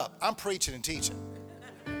I'm preaching and teaching.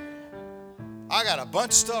 I got a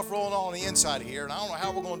bunch of stuff rolling on the inside here, and I don't know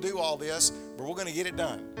how we're going to do all this, but we're going to get it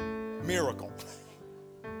done. Miracle.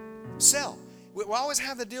 Self. We always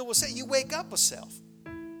have to deal with self. You wake up with self.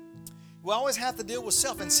 We always have to deal with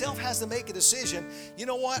self, and self has to make a decision. You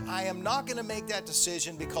know what? I am not going to make that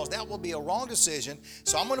decision because that will be a wrong decision.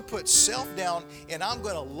 So I'm going to put self down, and I'm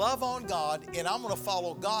going to love on God, and I'm going to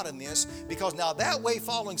follow God in this, because now that way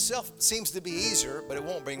following self seems to be easier, but it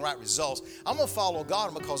won't bring right results. I'm going to follow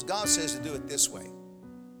God because God says to do it this way.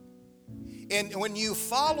 And when you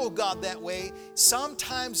follow God that way,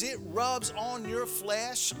 sometimes it rubs on your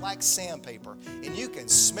flesh like sandpaper, and you can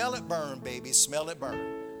smell it burn, baby, smell it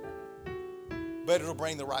burn. But it'll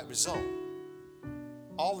bring the right result.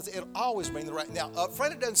 It'll always bring the right. Now, up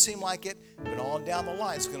front, it doesn't seem like it, but on down the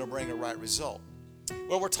line, it's going to bring a right result.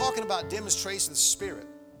 Well, we're talking about demonstration of the Spirit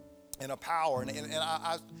and a power, and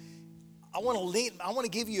I want to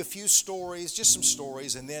give you a few stories, just some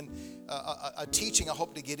stories, and then a teaching I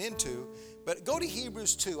hope to get into. But go to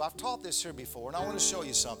Hebrews 2. I've taught this here before, and I want to show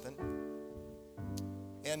you something.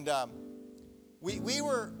 And we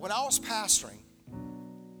were, when I was pastoring,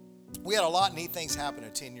 we had a lot of neat things happen in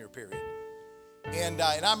a 10-year period. And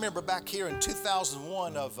I remember back here in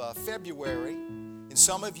 2001 of February, and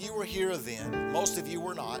some of you were here then, most of you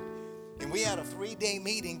were not, and we had a 3-day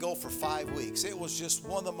meeting go for 5 weeks. It was just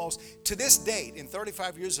one of the most, to this date, in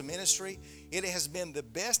 35 years of ministry, it has been the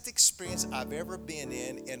best experience I've ever been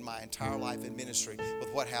in my entire life in ministry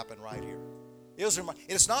with what happened right here.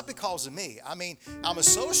 It's not because of me. I mean, I'm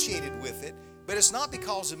associated with it, but it's not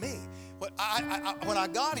because of me. But when I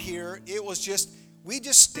got here, it was just, we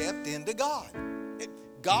just stepped into God.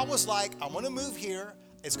 God was like, I'm going to move here.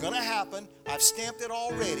 It's going to happen. I've stamped it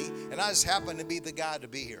already, and I just happened to be the guy to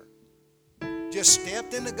be here. Just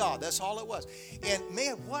stepped into God. That's all it was. And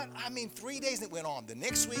man, 3 days that went on. The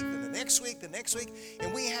next week, then the next week, the next week.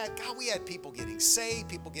 And we had people getting saved,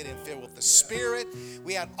 people getting filled with the Spirit.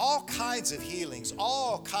 We had all kinds of healings,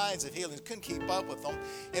 Couldn't keep up with them.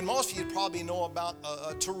 And most of you probably know about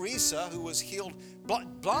Teresa, who was healed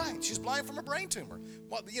blind. She's blind from a brain tumor.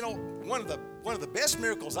 Well, you know, one of the best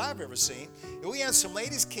miracles I've ever seen. And we had some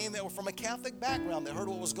ladies came that were from a Catholic background that heard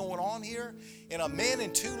what was going on here. And a man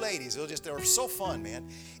and 2 ladies. They were so fun, man.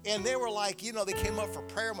 And they were like, you know, they came up for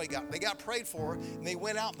prayer, and they got prayed for, and they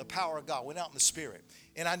went out in the power of God, went out in the Spirit.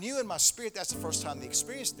 And I knew in my spirit that's the first time they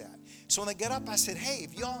experienced that. So when they got up, I said, hey,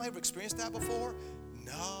 have y'all ever experienced that before?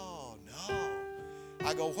 No.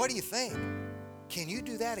 I go, what do you think? Can you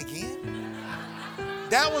do that again?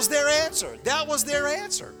 That was their answer.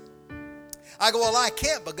 I go, well, I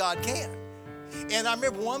can't, but God can. And I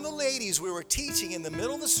remember one of the ladies, we were teaching in the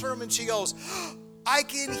middle of the sermon, she goes, I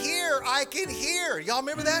can hear. Y'all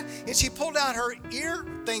remember that? And she pulled out her ear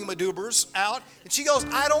thingamadoobers out, and she goes,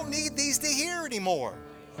 I don't need these to hear anymore.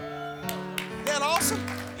 Isn't that awesome?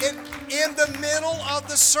 In the middle of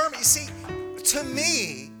the sermon. You see, to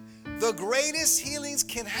me, the greatest healings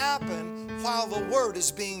can happen while the word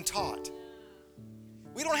is being taught.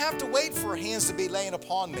 We don't have to wait for hands to be laying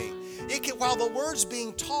upon me. While the word's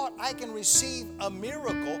being taught, I can receive a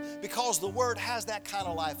miracle because the word has that kind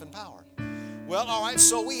of life and power. Well, all right,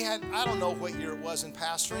 so we had, I don't know what year it was in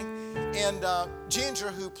pastoring, and Ginger,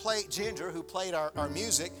 who played our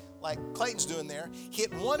music, like Clayton's doing there,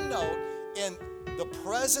 hit one note, and the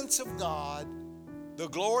presence of God, the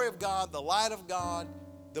glory of God, the light of God,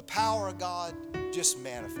 the power of God just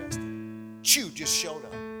manifested. Just showed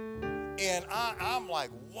up. And I'm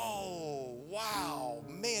like, whoa, wow,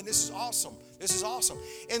 man, this is awesome.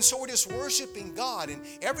 And so we're just worshiping God. And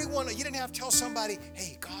everyone, you didn't have to tell somebody,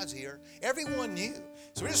 hey, God's here. Everyone knew.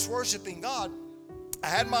 So we're just worshiping God. I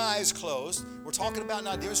had my eyes closed. We're talking about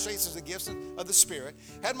now demonstrations of the gifts of the Spirit.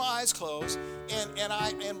 Had my eyes closed,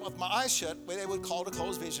 and with my eyes shut, what they would call it a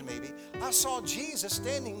closed vision maybe, I saw Jesus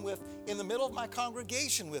standing in the middle of my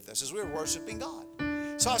congregation with us as we were worshiping God.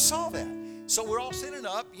 So I saw that. So we're all sitting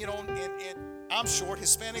up, you know, and I'm short.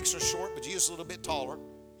 Hispanics are short, but Jesus is a little bit taller.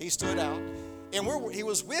 He stood out. And he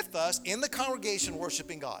was with us in the congregation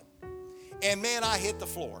worshiping God. And man, I hit the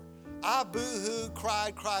floor. I boo-hooed,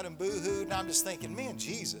 cried and boo-hooed, and I'm just thinking, man,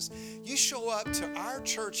 Jesus, you show up to our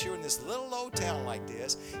church here in this little old town like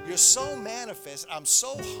this. You're so manifest. I'm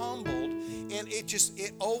so humbled, and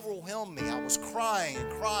it overwhelmed me. I was crying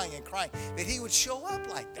that he would show up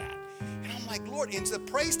like that. And I'm like, Lord, and the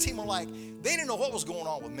praise team were like, they didn't know what was going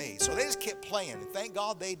on with me. So they just kept playing. And thank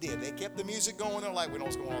God they did. They kept the music going. They're like, we know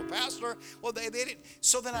what's going on with Pastor. Well, they didn't.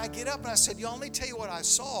 So then I get up and I said, y'all, let me tell you what I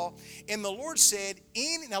saw. And the Lord said,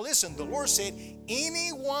 now listen, the Lord said,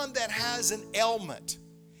 anyone that has an ailment,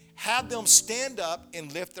 have them stand up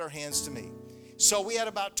and lift their hands to me. So we had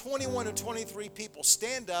about 21 to 23 people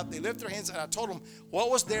stand up. They lift their hands, and I told them what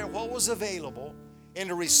was there, what was available, and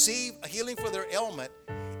to receive a healing for their ailment.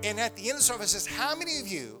 And at the end of the service, I says, how many of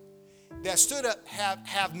you that stood up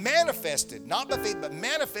have manifested, not by faith, but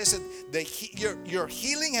manifested, your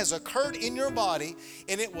healing has occurred in your body,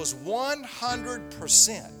 and it was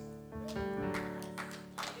 100%.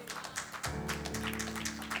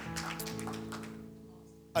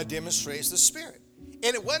 A demonstration of the Spirit.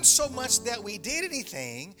 And it wasn't so much that we did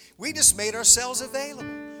anything, we just made ourselves available.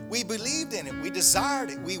 We believed in it, we desired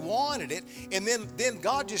it, we wanted it, and then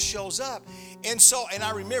God just shows up. And I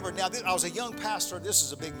remember, now I was a young pastor, this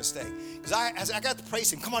is a big mistake. Because I got the praise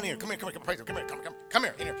team, come on here, come here,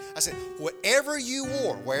 in here. I said, whatever you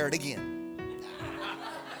wore, wear it again.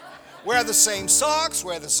 Wear the same socks,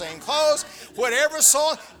 wear the same clothes, whatever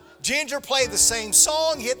song. Ginger played the same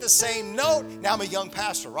song, hit the same note. Now I'm a young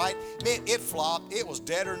pastor, right? Man, it flopped. It was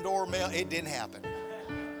deader than doormail. It didn't happen.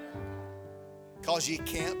 Because you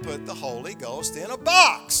can't put the Holy Ghost in a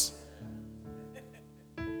box.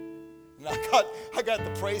 And I got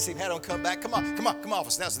the praise team, had them come back. Come on.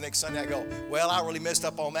 That's the next Sunday I go, well, I really messed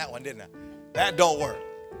up on that one, didn't I? That don't work.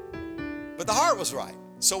 But the heart was right.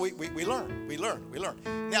 So we learned.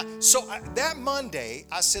 Now, that Monday,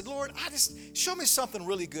 I said, Lord, show me something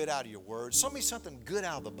really good out of your word. Show me something good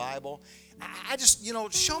out of the Bible. I just,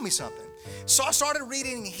 show me something. So I started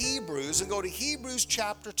reading Hebrews and go to Hebrews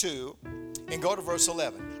chapter 2 and go to verse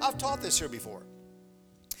 11. I've taught this here before.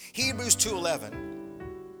 Hebrews 2:11.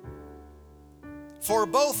 For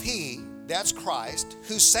both he, that's Christ,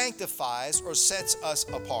 who sanctifies or sets us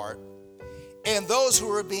apart, and those who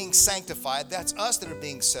are being sanctified, that's us that are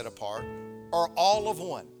being set apart, are all of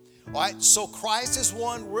one. All right, so Christ is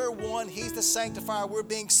one, we're one, he's the sanctifier, we're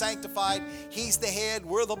being sanctified, he's the head,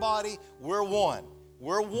 we're the body, we're one.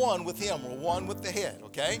 We're one with him, we're one with the head,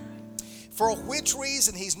 okay? For which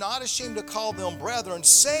reason he's not ashamed to call them brethren,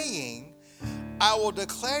 saying, I will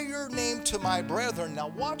declare your name to my brethren. Now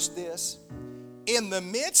watch this. In the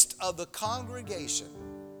midst of the congregation,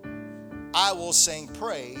 I will sing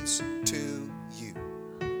praise to you.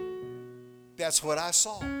 That's what I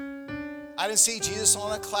saw. I didn't see Jesus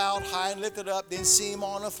on a cloud high and lifted up, didn't see him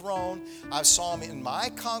on a throne. I saw him in my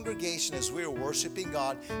congregation as we were worshiping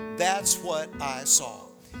God. That's what I saw.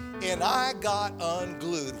 And I got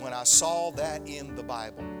unglued when I saw that in the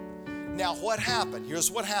Bible. Now what happened? Here's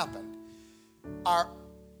what happened. Our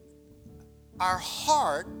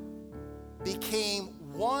heart became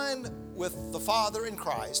one with the Father in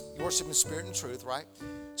Christ, worship in spirit and truth, right?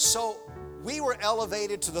 So we were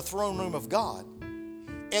elevated to the throne room of God.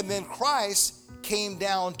 And then Christ came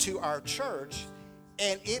down to our church,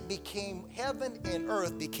 and it became, heaven and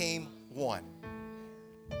earth became one.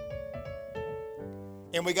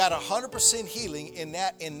 And we got 100% healing in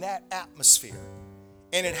that atmosphere.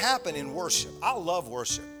 And it happened in worship. I love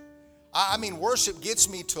worship. I mean, worship gets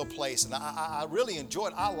me to a place, and I really enjoy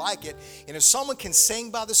it. I like it. And if someone can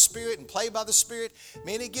sing by the Spirit and play by the Spirit,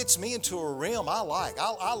 man, it gets me into a realm I like.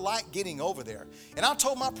 I like getting over there. And I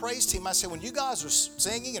told my praise team, I said, when you guys are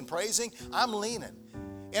singing and praising, I'm leaning.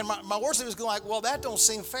 And my worship is going like, well, that don't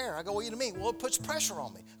seem fair. I go, well, you know what I mean? Well, it puts pressure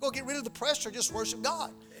on me. Go get rid of the pressure, just worship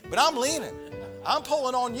God. But I'm leaning. I'm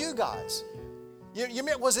pulling on you guys. You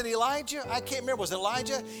remember, was it Elijah? I can't remember. Was it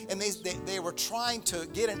Elijah? And they were trying to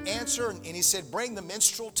get an answer, and he said, bring the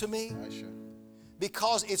minstrel to me.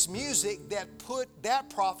 Because it's music that put that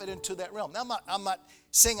prophet into that realm. Now, I'm not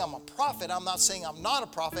saying I'm a prophet. I'm not saying I'm not a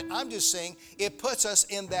prophet. I'm just saying it puts us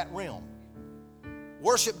in that realm.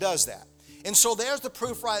 Worship does that. And so there's the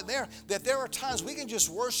proof right there that there are times we can just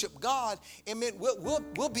worship God, and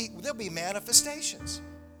there'll be manifestations.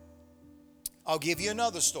 I'll give you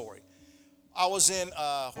another story. I was in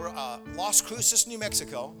Las Cruces, New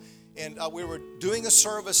Mexico, and we were doing a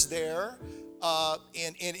service there,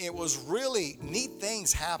 and it was really neat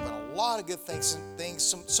things happened. A lot of good things,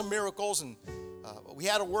 some miracles, and we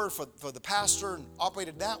had a word for the pastor and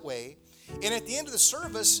operated that way. And at the end of the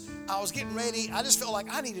service, I was getting ready. I just felt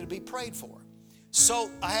like I needed to be prayed for.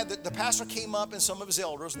 So I had the pastor came up and some of his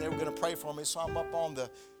elders, and they were going to pray for me. So I'm up on the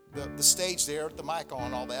stage there, with the mic on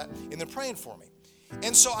and all that, and they're praying for me.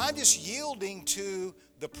 And so I'm just yielding to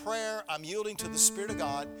the prayer. I'm yielding to the Spirit of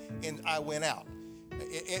God, and I went out.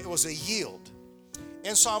 It was a yield.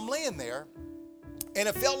 And so I'm laying there, and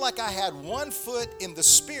it felt like I had one foot in the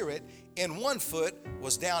Spirit, and one foot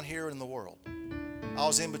was down here in the world. I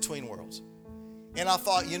was in between worlds. And I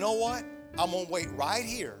thought, you know what? I'm going to wait right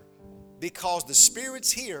here because the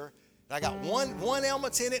Spirit's here. And I got one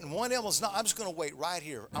element's in it and one element's not. I'm just going to wait right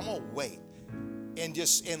here. I'm going to wait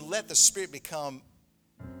and let the Spirit become,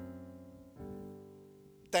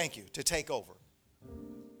 thank you, to take over.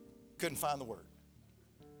 Couldn't find the word.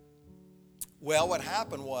 Well, what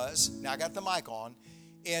happened was, now I got the mic on,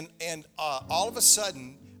 and all of a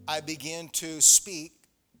sudden, I began to speak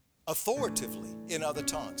authoritatively in other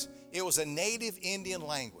tongues. It was a native Indian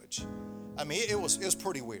language. I mean, it was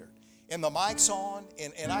pretty weird. And the mic's on,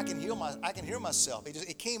 and I can hear myself.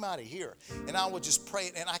 It came out of here, and I would just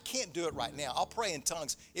pray. And I can't do it right now. I'll pray in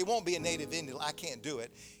tongues. It won't be a native Indian. I can't do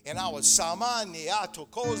it. And I would samani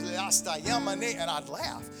atokozle asta yamane, and I'd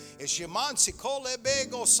laugh. And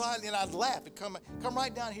I'd laugh. It'd come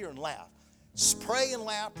right down here and laugh. Just pray and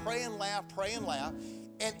laugh, pray and laugh, pray and laugh.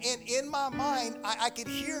 And in my mind, I could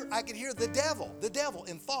hear the devil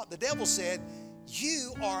in thought. The devil said,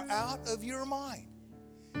 "You are out of your mind."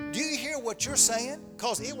 Do you hear what you're saying?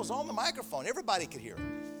 Because it was on the microphone. Everybody could hear it.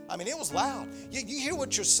 I mean, it was loud. You hear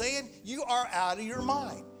what you're saying? You are out of your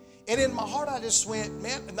mind. And in my heart, I just went,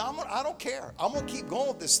 man, I don't care. I'm going to keep going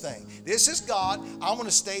with this thing. This is God. I'm going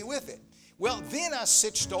to stay with it. Well, then I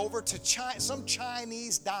switched over to some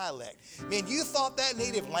Chinese dialect. Man, you thought that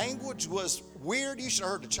native language was weird? You should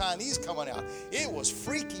have heard the Chinese coming out. It was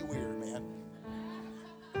freaky weird, man.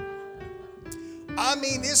 I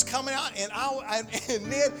mean, it's coming out, and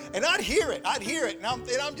I'd hear it, and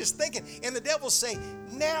I'm just thinking, and the devil say,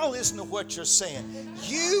 "Now listen to what you're saying.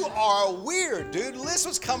 You are weird, dude. Listen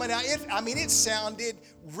what's coming out." It sounded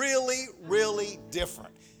really, really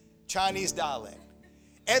different, Chinese dialect.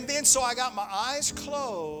 And then so I got my eyes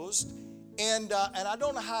closed, and I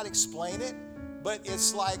don't know how to explain it, but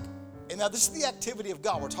it's like, and now this is the activity of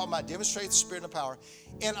God. We're talking about demonstrate the Spirit and power,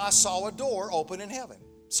 and I saw a door open in heaven.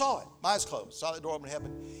 Saw it. My eyes closed. Saw the door open in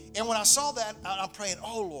heaven. And when I saw that, I'm praying,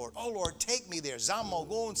 oh Lord, take me there.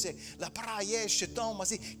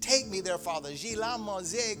 Take me there, Father. And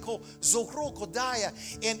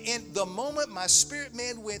the moment my spirit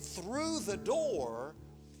man went through the door,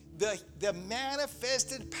 the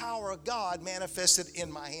manifested power of God manifested in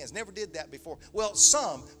my hands. Never did that before. Well,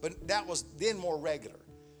 some, but that was then more regular.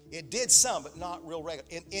 It did some, but not real regular.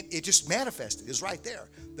 And it just manifested. It was right there.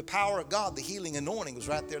 The power of God, the healing anointing was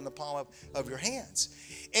right there in the palm of your hands.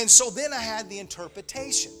 And so then I had the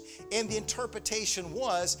interpretation. And the interpretation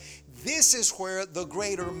was, this is where the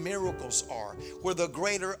greater miracles are, where the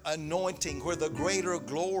greater anointing, where the greater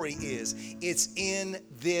glory is. It's in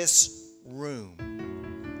this room.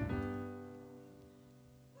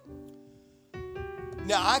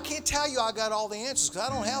 Now, I can't tell you I got all the answers because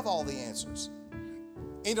I don't have all the answers.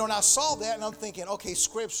 And I saw that and I'm thinking, okay,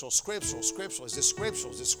 scriptural. Is this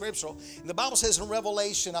scriptural? And the Bible says in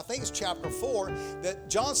Revelation, I think it's chapter 4, that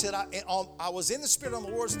John said, I was in the Spirit on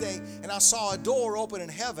the Lord's day and I saw a door open in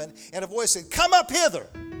heaven and a voice said, "Come up hither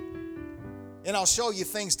and I'll show you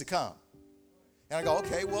things to come." And I go,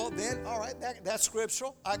 okay, well then, all right, that's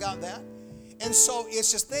scriptural. I got that. And so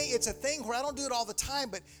it's a thing where I don't do it all the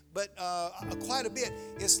time, but quite a bit.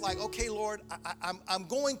 It's like, okay, Lord, I'm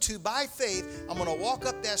going to, by faith, I'm going to walk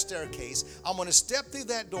up that staircase, I'm going to step through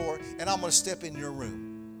that door, and I'm going to step in your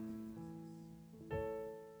room.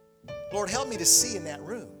 Lord, help me to see in that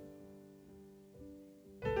room.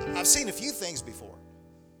 I've seen a few things before.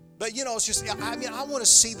 But, it's just, I want to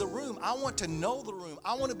see the room. I want to know the room.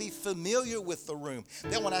 I want to be familiar with the room.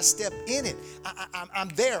 That when I step in it, I'm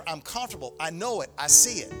there. I'm comfortable. I know it. I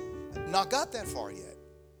see it. Not got that far yet.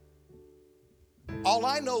 All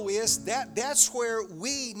I know is that's where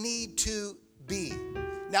we need to be.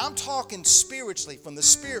 Now, I'm talking spiritually from the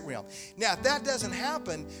spirit realm. Now, if that doesn't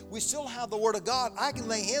happen, we still have the Word of God. I can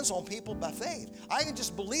lay hands on people by faith. I can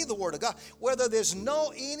just believe the Word of God. Whether there's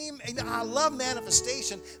I love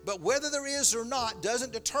manifestation, but whether there is or not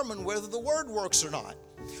doesn't determine whether the Word works or not.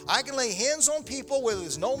 I can lay hands on people where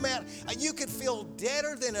there's no man. You could feel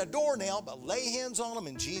deader than a doornail, but lay hands on them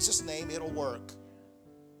in Jesus' name, it'll work.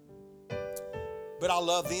 But I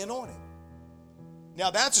love the anointing.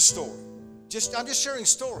 Now, that's a story. I'm just sharing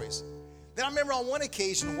stories. Then I remember on one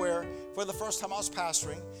occasion where, for the first time I was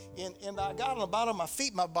pastoring, and I got on the bottom of my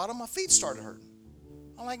feet. My bottom of my feet started hurting.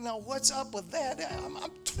 I'm like, now what's up with that? I'm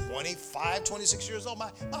 25, 26 years old.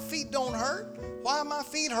 My feet don't hurt. Why are my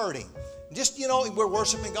feet hurting? Just, we're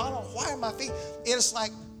worshiping God. Why are my feet? And it's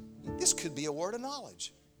like, this could be a word of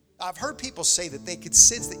knowledge. I've heard people say that they could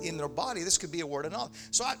sense that in their body, this could be a word of knowledge.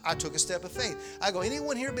 So I took a step of faith. I go,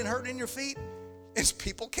 anyone here been hurting in your feet? And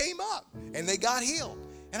people came up and they got healed.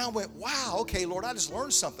 And I went, wow, okay, Lord, I just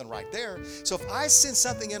learned something right there. So if I sense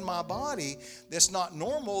something in my body that's not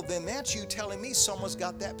normal, then that's you telling me someone's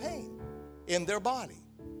got that pain in their body.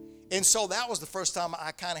 And so that was the first time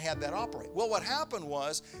I kind of had that operate. Well, what happened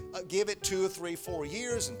was, give it 2 or 3, 4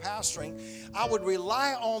 years in pastoring, I would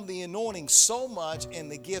rely on the anointing so much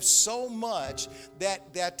and the gift so much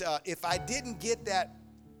that if I didn't get that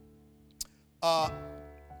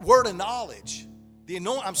Word of knowledge. The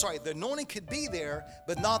anointing could be there,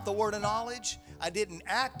 but not the word of knowledge. I didn't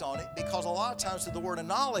act on it because a lot of times with the word of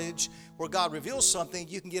knowledge, where God reveals something,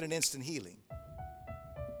 you can get an instant healing.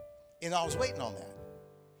 And I was waiting on that.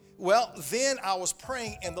 Well, then I was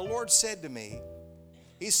praying, and the Lord said to me,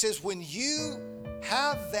 He says, when you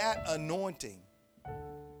have that anointing,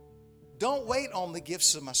 don't wait on the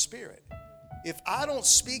gifts of my Spirit. If I don't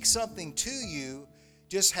speak something to you,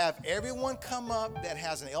 just have everyone come up that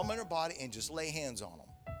has an ailment in their body and just lay hands on them.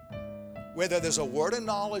 Whether there's a word of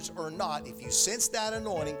knowledge or not, if you sense that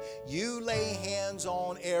anointing, you lay hands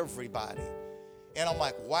on everybody. And I'm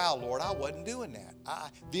like, wow, Lord, I wasn't doing that.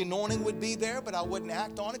 The anointing would be there, but I wouldn't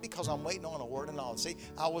act on it because I'm waiting on a word of knowledge. See,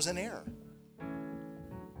 I was in error.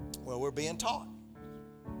 Well, we're being taught.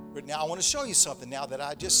 But now I want to show you something now that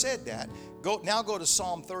I just said that. Go to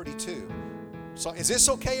Psalm 32. So is this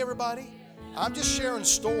okay, everybody? I'm just sharing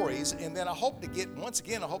stories, and then I hope to get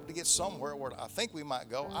somewhere where I think we might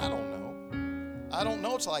go. I don't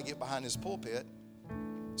know till I get behind this pulpit.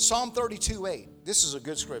 Psalm 32:8. This is a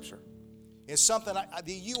good scripture. It's something that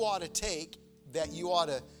you ought to take, that you ought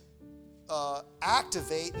to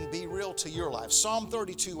activate and be real to your life. Psalm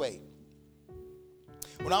 32:8.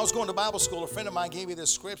 When I was going to Bible school, a friend of mine gave me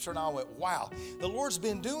this scripture, and I went, wow, the Lord's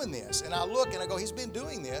been doing this. And I look and I go, He's been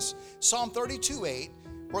doing this. Psalm 32:8.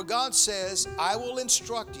 Where God says, I will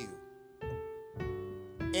instruct you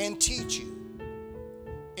and teach you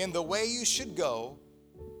in the way you should go.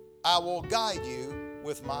 I will guide you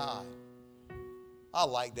with my eye. I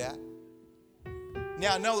like that.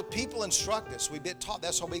 Now, I know that people instruct us. We've been taught.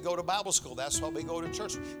 That's why we go to Bible school. That's why we go to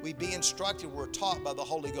church. We be instructed. We're taught by the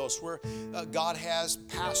Holy Ghost. God has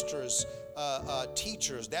pastors,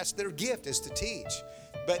 teachers. That's their gift, is to teach.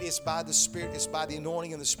 But it's by the Spirit, it's by the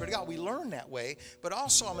anointing and the Spirit of God. We learn that way, but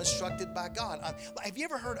also I'm instructed by God. Have you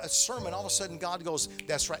ever heard a sermon, all of a sudden God goes,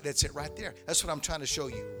 that's right, that's it right there. That's what I'm trying to show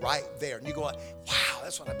you right there. And you go, wow,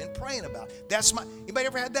 that's what I've been praying about. Anybody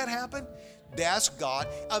ever had that happen? That's God.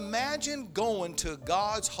 Imagine going to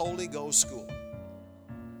God's Holy Ghost school.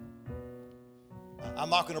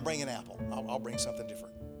 I'm not going to bring an apple. I'll bring something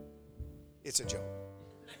different. It's a joke.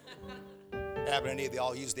 They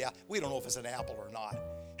all use the apple. We don't know if it's an apple or not.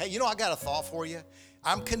 Hey, I got a thought for you.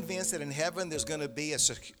 I'm convinced that in heaven there's going to be a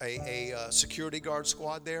security guard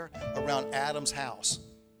squad there around Adam's house.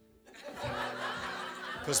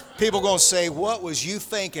 Because people are going to say, what was you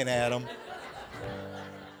thinking, Adam?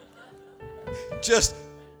 Just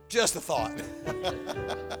a thought.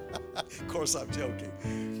 Of course, I'm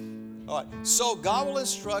joking. All right. So God will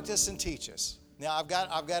instruct us and teach us. Now, I've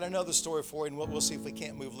got another story for you, and we'll see if we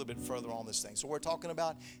can't move a little bit further on this thing. So we're talking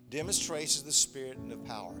about demonstrations of the Spirit and of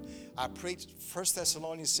power. I preach, 1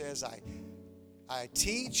 Thessalonians says, I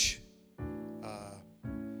teach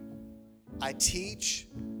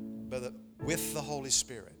with the Holy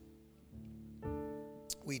Spirit.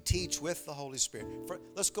 We teach with the Holy Spirit.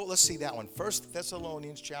 Let's see that one. 1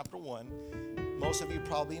 Thessalonians chapter 1. Most of you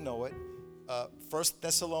probably know it. 1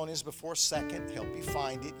 Thessalonians before 2nd, help you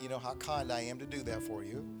find it. You know how kind I am to do that for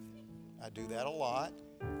you. I do that a lot.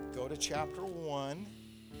 Go to chapter 1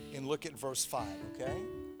 and look at verse 5, okay?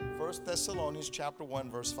 1 Thessalonians chapter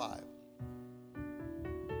 1, verse 5.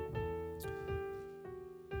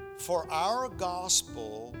 For our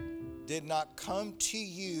gospel did not come to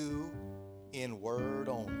you in word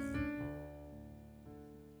only,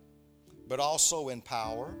 but also in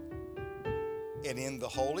power and in the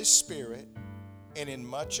Holy Spirit, and in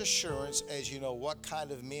much assurance, as you know what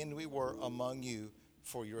kind of men we were among you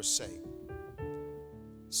for your sake.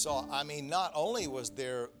 So, not only was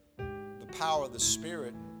there the power of the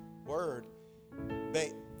Spirit, word,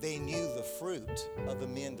 they knew the fruit of the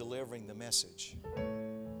men delivering the message.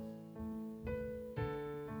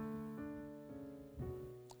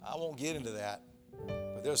 I won't get into that,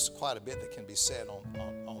 but there's quite a bit that can be said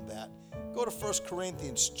on that. Go to 1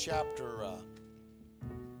 Corinthians chapter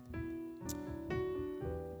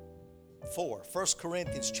 4. 1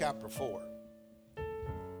 Corinthians chapter 4.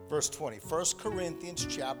 Verse 20. 1 Corinthians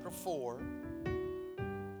chapter 4.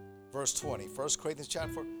 Verse 20. 1 Corinthians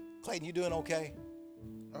chapter 4. Clayton, you doing okay?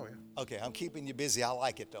 Oh, yeah. Okay, I'm keeping you busy. I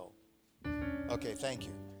like it, though. Okay, thank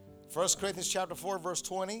you. 1 Corinthians chapter 4, verse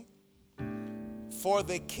 20. For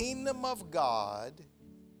the kingdom of God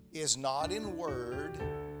is not in word,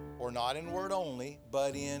 or not in word only,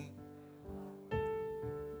 but in...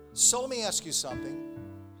 So let me ask you something.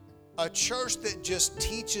 A church that just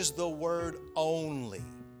teaches the word only,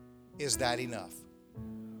 is that enough?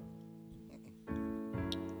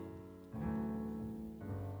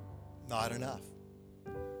 Not enough.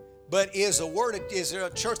 But is there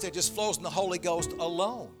a church that just flows in the Holy Ghost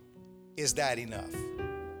alone? Is that enough?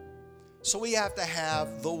 So we have to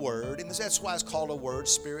have the Word, and that's why it's called a Word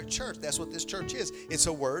Spirit Church. That's what this church is. It's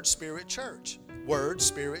a Word Spirit Church. Word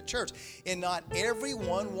Spirit Church. And not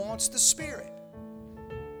everyone wants the Spirit.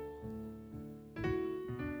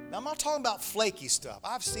 Now, I'm not talking about flaky stuff.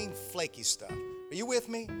 I've seen flaky stuff. Are you with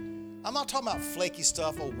me? I'm not talking about flaky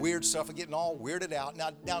stuff or weird stuff or getting all weirded out.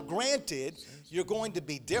 Now, granted, you're going to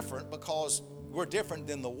be different because we're different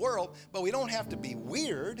than the world, but we don't have to be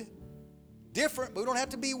weird. Different, but we don't have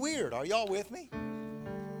to be weird. Are y'all with me?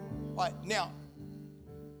 All right, now,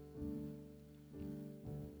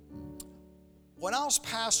 when I was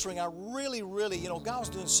pastoring, I really, God was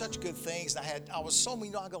doing such good things. I was so,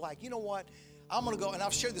 I go like, you know what? I'm going to go, and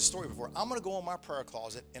I've shared this story before. I'm going to go in my prayer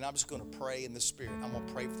closet, and I'm just going to pray in the Spirit. I'm going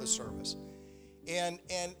to pray for the service. And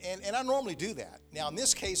I normally do that. Now, in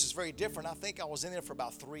this case, it's very different. I think I was in there for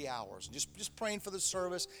about 3 hours, just praying for the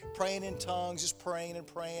service, praying in tongues, just praying.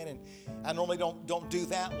 And I normally don't do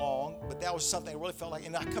that long, but that was something I really felt like.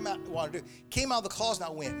 And I come out and wanted to do. Came out of the closet,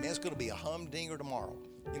 and I went, man, it's going to be a humdinger tomorrow.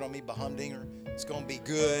 You know what I mean by humdinger? It's going to be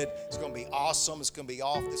good. It's going to be awesome. It's going to be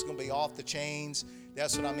off the chains.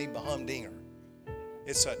 That's what I mean by humdinger.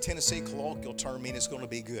 It's a Tennessee colloquial term, meaning it's going to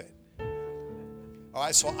be good. All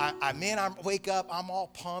right, so I wake up, I'm all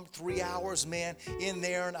pumped, 3 hours, man, in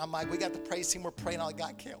there, and I'm like, we got the praise team, we're praying. I'm like,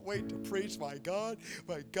 I can't wait to preach, my God,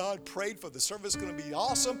 prayed for the service, going to be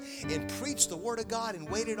awesome, and preached the word of God and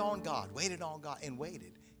waited on God, and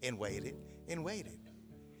waited. And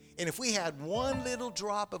if we had one little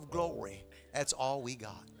drop of glory, that's all we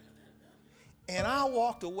got. And I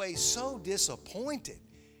walked away so disappointed.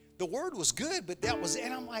 The word was good, but that was it.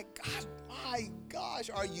 And I'm like, God, my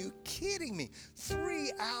gosh, are you kidding me?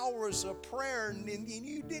 3 hours of prayer and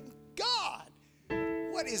you didn't, God,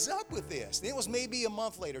 what is up with this? And it was maybe a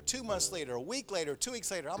month later, 2 months later, a week later, 2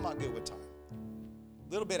 weeks later. I'm not good with time.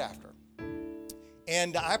 A little bit after.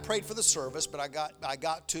 And I prayed for the service, but I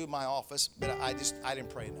got to my office, but I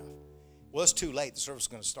didn't pray enough. Well, it's too late. The service is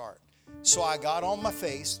going to start. So I got on my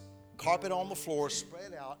face, carpet on the floor,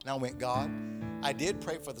 spread out, and I went, God, I did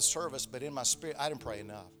pray for the service, but in my spirit, I didn't pray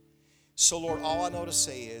enough. So, Lord, all I know to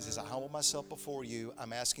say is I humble myself before you.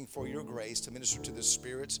 I'm asking for your grace to minister to their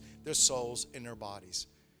spirits, their souls, and their bodies.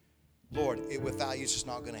 Lord, without you, it's just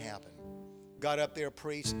not going to happen. Got up there,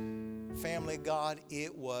 preached. Family of God,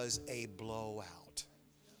 it was a blowout.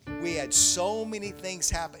 We had so many things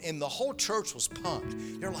happen, and the whole church was pumped.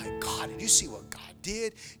 They're like, God, did you see what God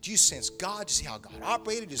did? Do you sense God? Did you see how God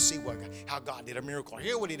operated? Did you see how God did a miracle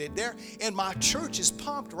here, what he did there? And my church is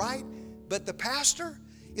pumped, right? But the pastor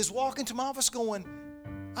is walking to my office going,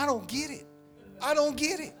 I don't get it. I don't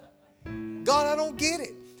get it. God, I don't get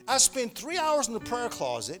it. I spent 3 hours in the prayer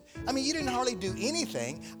closet. I mean, you didn't hardly do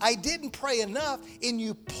anything. I didn't pray enough, and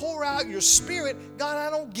you pour out your spirit. God, I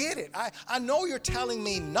don't get it. I know you're telling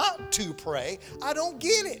me not to pray. I don't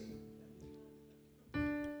get it.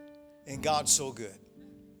 And God's so good.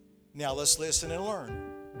 Now let's listen and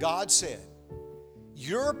learn. God said,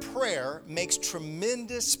 your prayer makes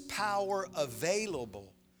tremendous power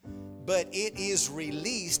available, but it is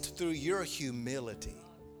released through your humility.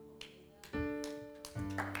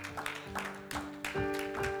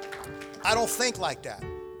 I don't think like that.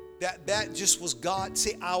 That just was God.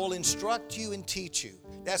 See, I will instruct you and teach you.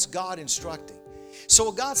 That's God instructing. So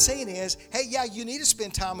what God's saying is, hey, yeah, you need to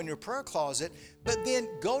spend time in your prayer closet, but then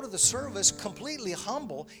go to the service completely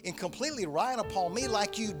humble and completely relying upon me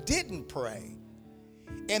like you didn't pray.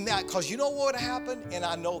 And that, because you know what would happen? And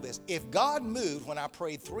I know this. If God moved when I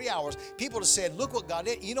prayed 3 hours, people would have said, look what God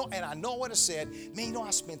did. You know, and I know what I said. Man,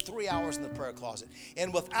 I spent 3 hours in the prayer closet.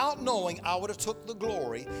 And without knowing, I would have took the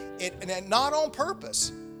glory. And not on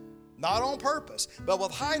purpose. Not on purpose. But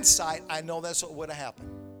with hindsight, I know that's what would have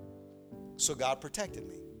happened. So God protected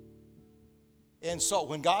me. And so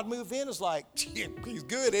when God moved in, it's like, he's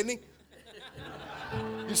good, isn't he?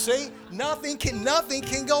 You see? Nothing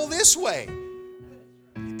can go this way.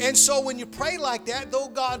 And so when you pray like that, though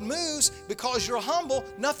God moves, because you're humble,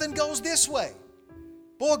 nothing goes this way.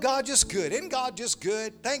 Boy, God just good. Isn't God just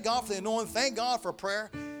good? Thank God for the anointing. Thank God for prayer.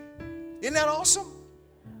 Isn't that awesome?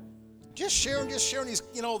 Just sharing these,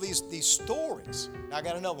 these stories. Now, I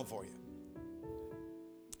got another one for you.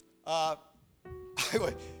 I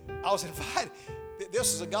was invited.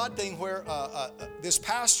 This is a God thing where this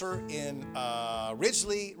pastor in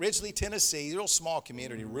Ridgely, Tennessee, real small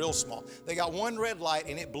community, real small. They got one red light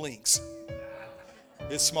and it blinks.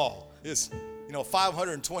 It's small. It's,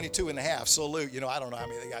 522 and a half. Salute. I don't know how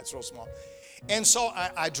many they got. It's real small. And so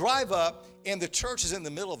I drive up and the church is in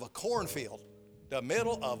the middle of a cornfield. The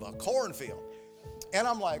middle of a cornfield. And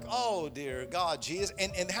I'm like, oh, dear God, Jesus.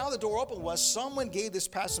 And how the door opened was someone gave this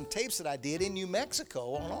pastor some tapes that I did in New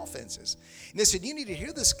Mexico on offenses. And they said, you need to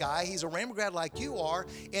hear this guy. He's a Rhema grad like you are,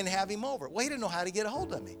 and have him over. Well, he didn't know how to get a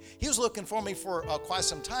hold of me. He was looking for me for quite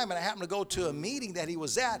some time, and I happened to go to a meeting that he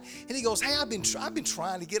was at. And he goes, hey, I've been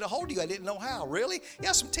trying to get a hold of you. I didn't know how. Really?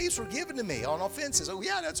 Yeah, some tapes were given to me on offenses. Oh,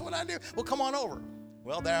 yeah, that's what I do. Well, come on over.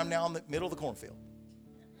 Well, there I'm now in the middle of the cornfield.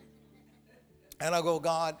 And I go,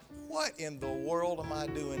 God, what in the world am I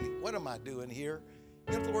doing? What am I doing here?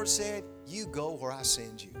 You know what the Lord said? You go where I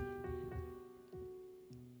send you.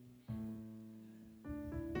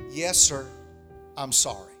 Yes, sir. I'm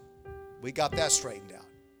sorry. We got that straightened out.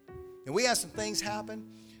 And we had some things happen.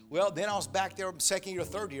 Well, then I was back there second year,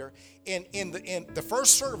 third year. And in the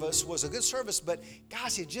first service was a good service, but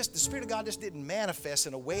gosh, the Spirit of God just didn't manifest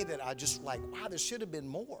in a way that I just like, wow, there should have been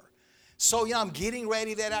more. So, I'm getting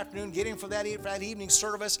ready that afternoon, getting for that evening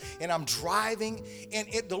service, and I'm driving, and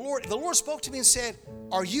the Lord spoke to me and said,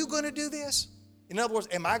 are you going to do this? In other words,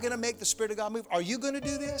 am I going to make the Spirit of God move? Are you going to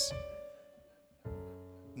do this?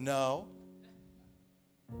 No.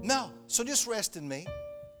 No. So just rest in me.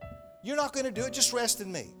 You're not going to do it. Just rest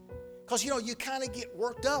in me. Because, you kind of get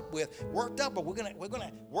worked up, but we're going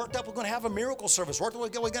to have a miracle service. We're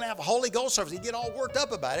going to have a Holy Ghost service. You get all worked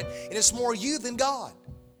up about it, and it's more you than God.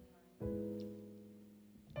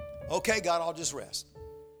 Okay, God, I'll just rest.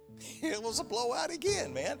 It was a blowout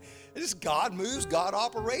again, man. It's just God moves, God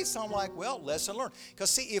operates. So I'm like, well, lesson learned. Because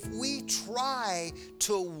see, if we try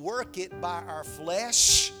to work it by our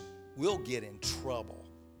flesh, we'll get in trouble.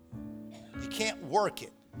 You can't work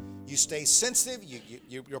it. You stay sensitive,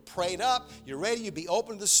 you're prayed up, you're ready, you be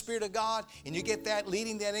open to the Spirit of God, and you get that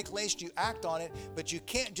leading, that inclination, you act on it, but you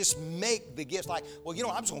can't just make the gifts like, well,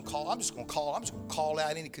 I'm just going to call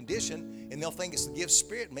out any condition, and they'll think it's the gift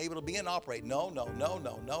spirit, maybe it'll be and operate. No.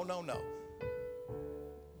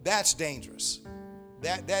 That's dangerous.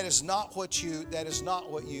 That is not what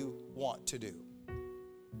you want to do.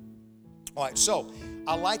 All right, so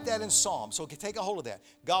I like that in Psalm. So take a hold of that.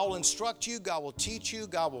 God will instruct you. God will teach you.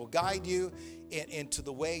 God will guide you into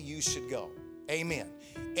the way you should go. Amen.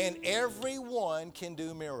 And everyone can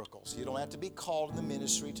do miracles. You don't have to be called in the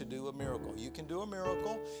ministry to do a miracle. You can do a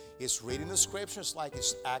miracle. It's reading the scripture. It's like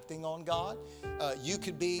it's acting on God. You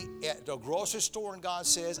could be at the grocery store and God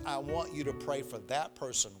says, I want you to pray for that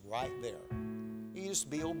person right there. You just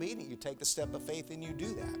be obedient. You take the step of faith and you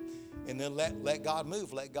do that. And then let God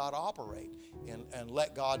move, let God operate, and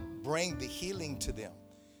let God bring the healing to them.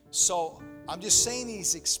 So I'm just saying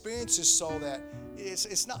these experiences so that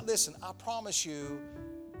it's not, listen, I promise you,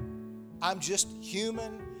 I'm just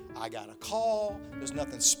human. I got a call. There's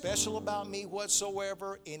nothing special about me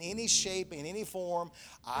whatsoever in any shape, in any form.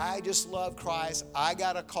 I just love Christ. I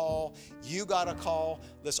got a call. You got a call.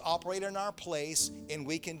 Let's operate in our place, and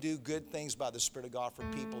we can do good things by the Spirit of God for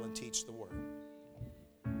people and teach the Word.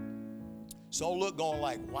 So don't look going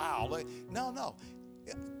like, wow. No.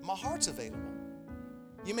 My heart's available.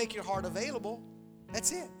 You make your heart available.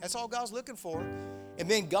 That's it. That's all God's looking for. And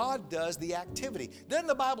then God does the activity. Doesn't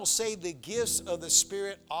the Bible say the gifts of the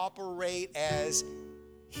Spirit operate as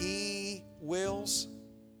He wills?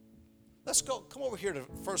 Let's come over here to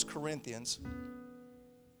 1 Corinthians.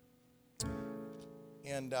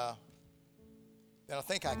 And I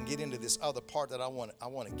think I can get into this other part that I want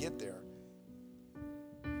to get there.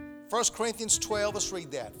 1 Corinthians 12, let's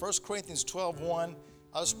read that. 1 Corinthians 12:1.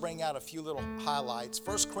 I'll just bring out a few little highlights.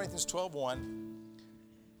 1 Corinthians 12:1.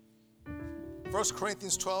 1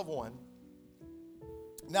 Corinthians 12:1.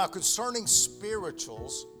 Now concerning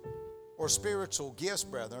spirituals or spiritual gifts,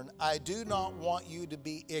 brethren, I do not want you to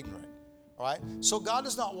be ignorant. All right? So God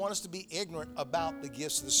does not want us to be ignorant about the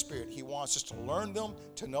gifts of the Spirit. He wants us to learn them,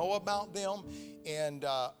 to know about them. And,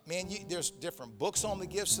 there's different books on the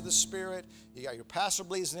gifts of the Spirit. You got your pastor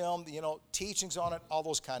believes in them, teachings on it, all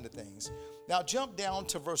those kind of things. Now, jump down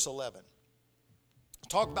to verse 11.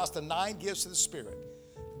 Talk about the 9 gifts of the Spirit.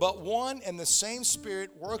 But one and the same Spirit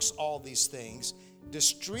works all these things,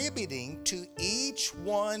 distributing to each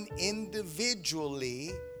one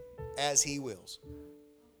individually as He wills.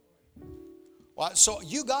 Well, so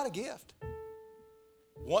you got a gift.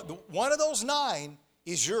 One of those 9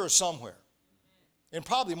 is yours somewhere. And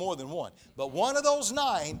probably more than one. But one of those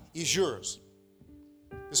 9 is yours.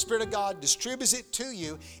 The Spirit of God distributes it to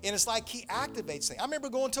you, and it's like He activates things. I remember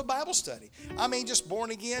going to a Bible study. just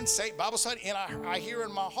born again, say Bible study, and I hear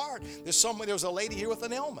in my heart, there was a lady here with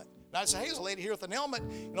an ailment. And I said, hey, there's a lady here with an ailment.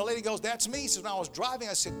 And the lady goes, that's me. So when I was driving,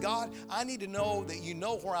 I said, God, I need to know that you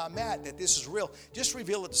know where I'm at, that this is real. Just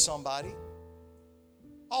reveal it to somebody.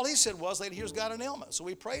 All He said was, lady here's got an ailment. So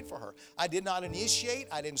we prayed for her. I did not initiate.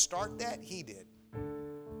 I didn't start that. He did.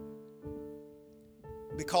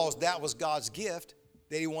 because that was God's gift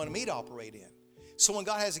that he wanted me to operate in. So when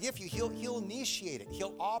God has a gift for you, he'll initiate it.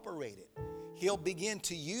 He'll operate it. He'll begin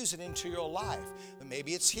to use it into your life. And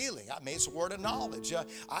maybe it's healing. Maybe it's a word of knowledge.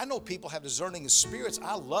 I know people have discerning of spirits.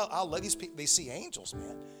 I love these people. They see angels,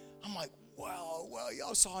 man. I'm like, wow,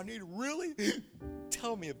 y'all saw an angel. Really?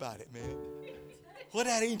 Tell me about it, man. What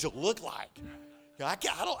that angel look like? I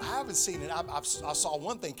haven't seen it. I saw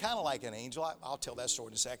one thing kind of like an angel. I'll tell that story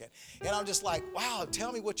in a second. And I'm just like, wow,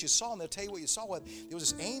 tell me what you saw. And they'll tell you what you saw. There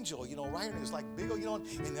was this angel, right here. And it was like big, and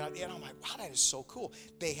I'm like, wow, that is so cool.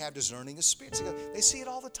 They have discerning of spirits. They see it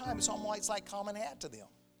all the time. It's like common hat to them.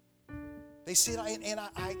 They see it, and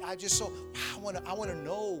I just so, wow, I want to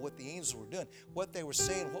know what the angels were doing, what they were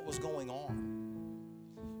saying, what was going on.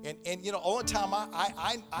 And only time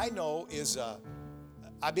I know is,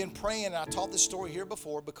 I've been praying, and I taught this story here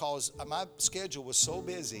before because my schedule was so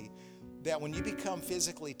busy that when you become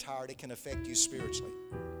physically tired, it can affect you spiritually.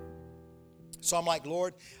 So I'm like,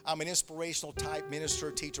 Lord, I'm an inspirational type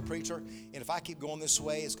minister, teacher, preacher, and if I keep going this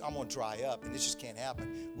way, I'm going to dry up, and this just can't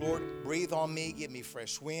happen. Lord, breathe on me, give me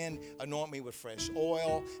fresh wind, anoint me with fresh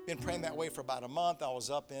oil. Been praying that way for about a month. I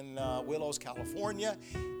was up in Willows, California,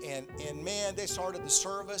 and man, they started the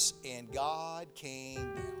service, and God came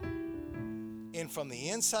down. And from the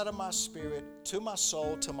inside of my spirit to my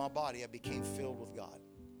soul to my body, I became filled with God.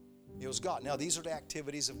 It was God. Now, these are the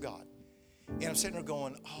activities of God. And I'm sitting there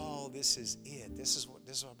going, oh, this is it. This is what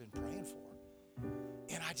I've been praying for.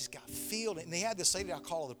 And I just got filled. And they had this lady, I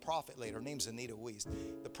call her the prophet lady. Her name's Anita Weiss,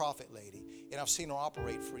 the prophet lady. And I've seen her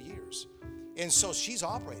operate for years. And so she's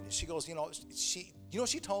operating. She goes, you know what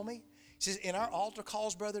she told me? She says, in our altar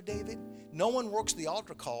calls, Brother David, no one works the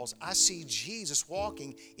altar calls. I see Jesus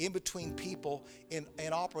walking in between people and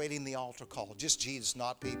operating the altar call. Just Jesus,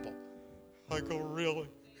 not people. I go, really?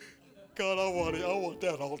 God, I want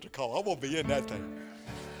that altar call. I want to be in that thing.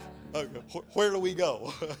 Where do we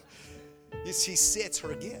go? She sits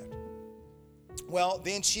her gift. Well,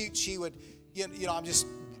 then she would, I'm just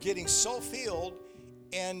getting so filled,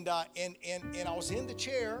 and I was in the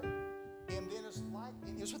chair, and then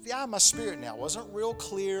it was with the eye of my spirit now. It wasn't real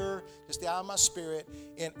clear, just the eye of my spirit.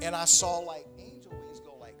 And I saw like angel wings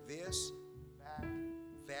go like this, back,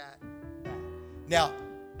 that. Now,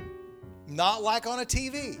 not like on a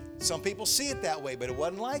TV. Some people see it that way, but it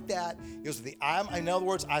wasn't like that. It was with the eye. In other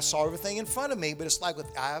words, I saw everything in front of me, but it's like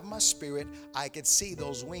with the eye of my spirit, I could see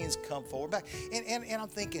those wings come forward, back. And I'm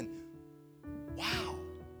thinking, wow.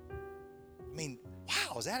 I mean,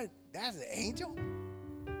 wow, is that an angel?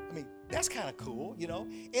 I mean, that's kind of cool,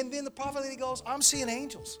 And then the prophet lady goes, I'm seeing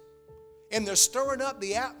angels. And they're stirring up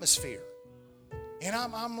the atmosphere. And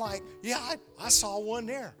I'm like, yeah, I saw one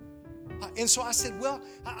there. And so I said,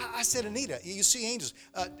 I said, Anita, you see angels.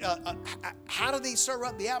 How do they stir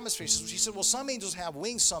up the atmosphere? She said, well, some angels have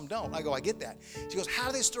wings, some don't. I go, I get that. She goes, how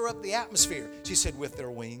do they stir up the atmosphere? She said, with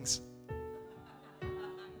their wings.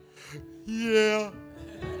 Yeah.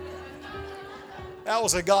 That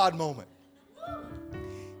was a God moment.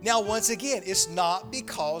 Now, once again, it's not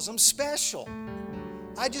because I'm special.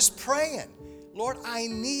 I just praying, Lord, I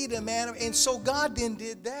need a man. And so God then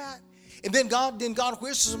did that. And then God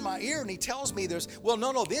whispers in my ear and he tells me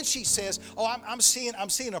no. Then she says, I'm seeing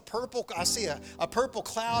a purple, I see a purple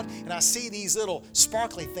cloud, and I see these little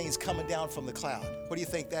sparkly things coming down from the cloud. What do you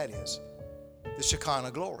think that is? The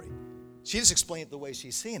Shekinah glory. She just explained it the way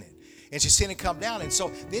she's seen it. And she's seen it come down. And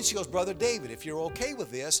so then she goes, Brother David, if you're okay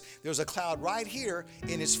with this, there's a cloud right here,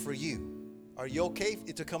 and it's for you. Are you okay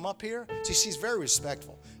to come up here? See, she's very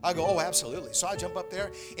respectful. I go, oh, absolutely. So I jump up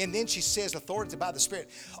there, and then she says, authority by the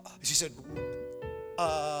Spirit. She said,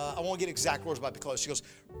 I won't get exact words about the close. She goes,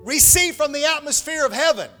 receive from the atmosphere of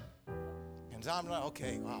heaven. And I'm like,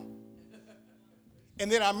 okay, wow.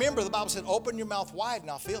 And then I remember the Bible said, open your mouth wide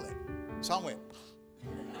and I'll feel it. So I went,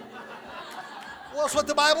 well, that's what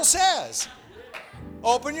the Bible says.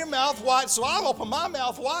 Open your mouth wide. So I opened my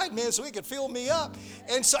mouth wide, man, so he could fill me up.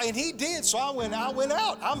 And he did. So I went out.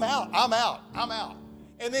 I'm out.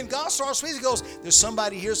 And then God starts speaking. He goes, there's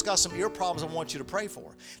somebody here that's got some ear problems I want you to pray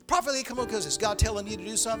for. The prophet, come on, because is God telling you to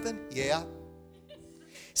do something? Yeah.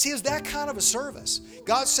 See, it was that kind of a service.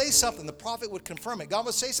 God would say something, the prophet would confirm it. God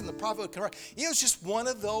would say something, the prophet would confirm it. It was just one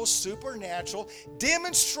of those supernatural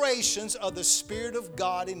demonstrations of the Spirit of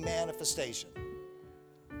God in manifestation.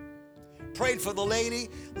 Prayed for the lady.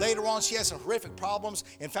 Later on, she had some horrific problems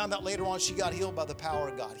and found out later on she got healed by the power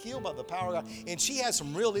of God. Healed by the power of God. And she had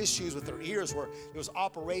some real issues with her ears where there was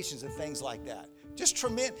operations and things like that. Just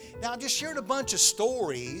tremendous. Now, I just shared a bunch of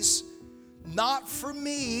stories, not for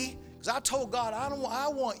me, Because I told God, I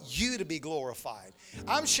want you to be glorified.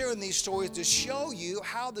 I'm sharing these stories to show you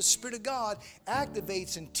how the Spirit of God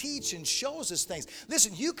activates and teaches and shows us things.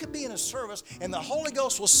 Listen, you could be in a service and the Holy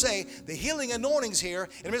Ghost will say, the healing anointing's here.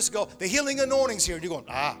 And a minute go, the healing anointing's here. And you're going,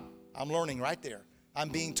 I'm learning right there. I'm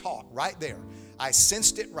being taught right there. I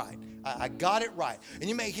sensed it right. I got it right. And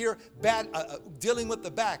you may hear bad dealing with the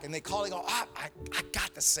back, and they call it, I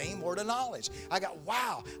got the same word of knowledge.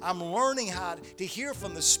 Wow, I'm learning how to hear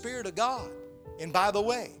from the Spirit of God. And by the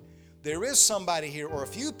way, there is somebody here or a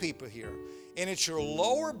few people here, and it's your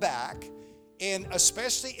lower back, and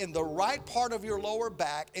especially in the right part of your lower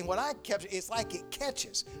back. And what I kept, it's like it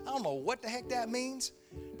catches. I don't know what the heck that means,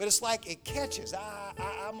 but it's like it catches.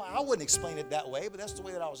 I wouldn't explain it that way, but that's the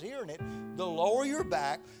way that I was hearing it. The lower your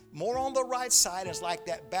back, more on the right side, it's like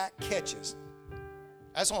that back catches.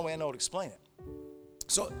 That's the only way I know how to explain it.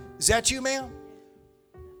 So, is that you, ma'am?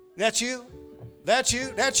 That's you? That's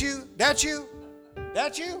you? That's you? That's you?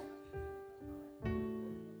 That's you?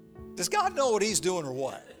 Does God know what He's doing or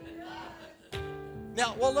what?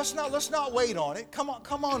 Now, well, let's not wait on it. Come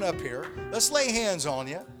on up here. Let's lay hands on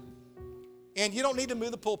you. And you don't need to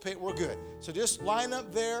move the pulpit. We're good. So just line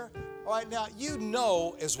up there. All right, now, you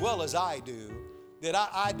know as well as I do that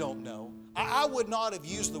I don't know. I would not have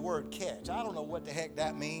used the word catch. I don't know what the heck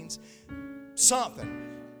that means.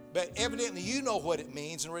 Something. But evidently you know what it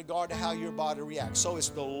means in regard to how your body reacts. So it's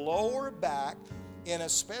the lower back, and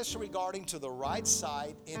especially regarding to the right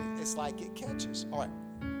side, and it's like it catches. All right.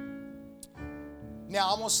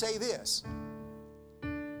 Now, I'm going to say this.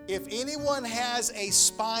 If anyone has a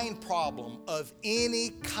spine problem of any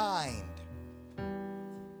kind,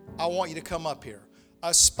 I want you to come up here.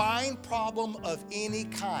 A spine problem of any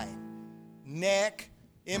kind. Neck,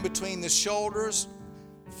 in between the shoulders,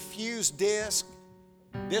 fused disc,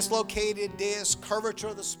 dislocated disc, curvature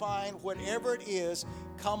of the spine, whatever it is,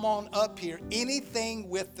 come on up here. Anything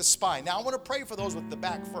with the spine. Now, I want to pray for those with the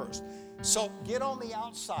back first. So get on the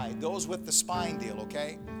outside, those with the spine deal,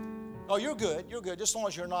 okay? Oh, you're good. You're good. Just as long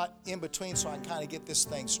as you're not in between so I can kind of get this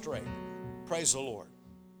thing straight. Praise the Lord.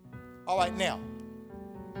 All right, now,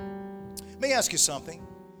 let me ask you something.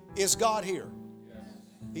 Is God here? Yes.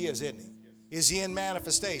 He is, isn't He? Yes. Is He in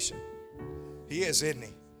manifestation? He is, isn't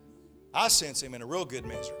He? I sense Him in a real good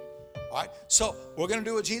measure. All right, so we're going to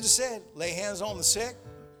do what Jesus said. Lay hands on the sick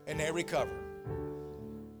and they recover.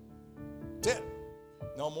 That's it.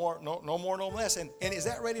 No more, no less. And is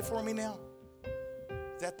that ready for me now?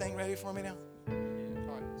 Is that thing ready for me now? All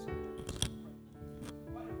right. Please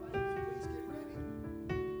get ready.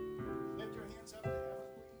 Lift your hands up to heaven,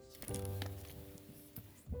 please.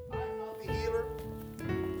 I'm not the healer.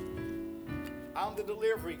 I'm the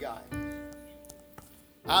delivery guy.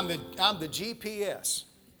 I'm the GPS.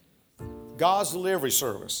 God's delivery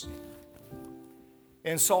service.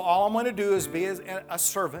 And so all I'm going to do is be a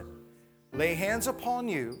servant, lay hands upon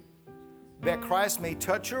you, that Christ may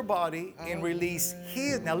touch your body and release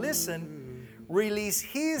His, now listen, release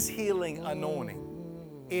His healing anointing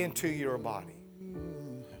into your body.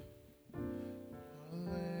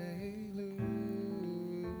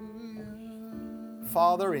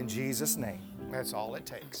 Father, in Jesus' name, that's all it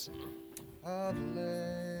takes.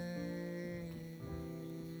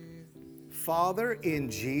 Father, in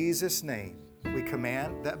Jesus' name, we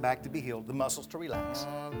command that back to be healed, the muscles to relax.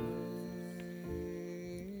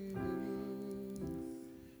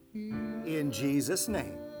 In Jesus'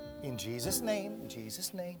 name, in Jesus' name, in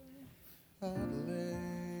Jesus' name.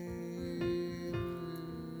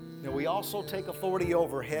 Now, we also take authority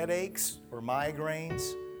over headaches or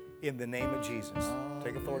migraines in the name of Jesus.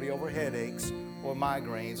 Take authority over headaches or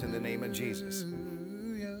migraines in the name of Jesus.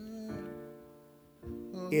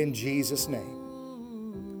 In Jesus' name.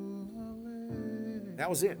 That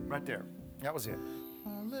was it right there. That was it.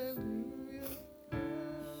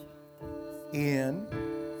 In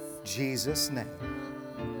Jesus' name.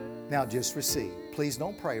 Now just receive. Please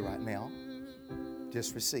don't pray right now.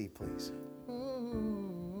 Just receive, please.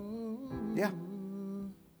 Yeah.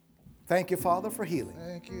 Thank you, Father, for healing.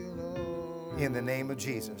 In the name of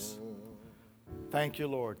Jesus. Thank you,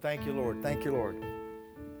 Lord. Thank you, Lord. Thank you, Lord.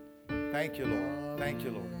 Thank you, Lord. Thank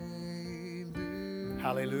you, Lord.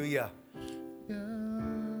 Hallelujah.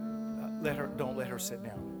 Don't let her sit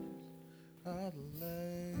down.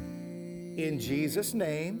 In Jesus'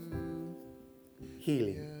 name,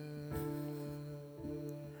 healing.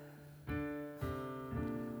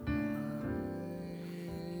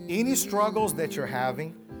 Any struggles that you're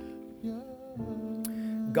having,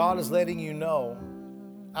 God is letting you know,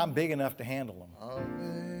 I'm big enough to handle them.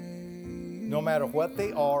 No matter what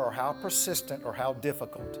they are or how persistent or how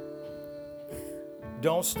difficult.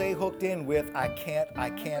 Don't stay hooked in with, I can't, I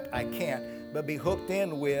can't, I can't. But be hooked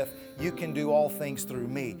in with, you can do all things through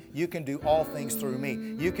me. You can do all things through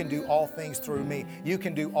me. You can do all things through me. You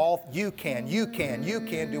can do all, you can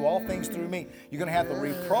do all things through me. You're going to have to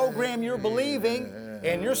reprogram your believing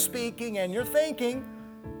and your speaking and your thinking,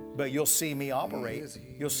 but you'll see me operate.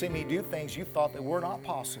 You'll see me do things you thought that were not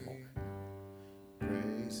possible.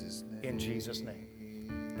 In Jesus'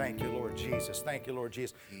 name. Thank you, Lord Jesus. Thank you, Lord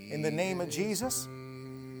Jesus. In the name of Jesus,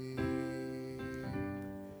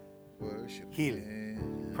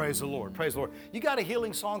 healing. Praise the Lord. Praise the Lord. You got a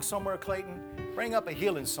healing song somewhere, Clayton? Bring up a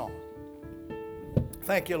healing song.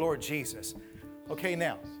 Thank you, Lord Jesus. Okay,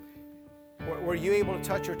 now, were you able to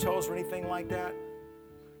touch your toes or anything like that?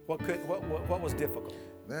 What was difficult?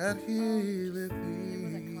 That healeth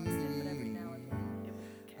thee.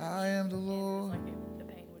 I am the Lord. The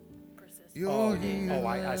pain would persist. Your healer. Oh,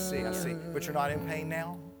 I see. But you're not in pain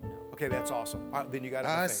now? Okay, that's awesome. All right, then you got to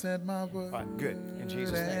I faith. sent my word. All right, good. In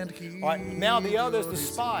Jesus' and name. All right, now the other is the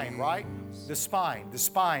spine, right? The spine.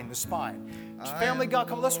 Family, God,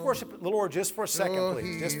 come. Let's worship the Lord just for a second,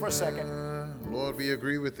 please. Just for a second. Lord, we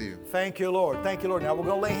agree with you. Thank you, Lord. Thank you, Lord. Now we're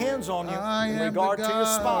going to lay hands on you in regard to your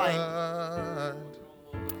spine.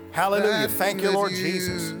 Hallelujah. Thank you, Lord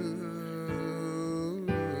Jesus.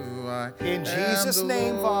 In Jesus'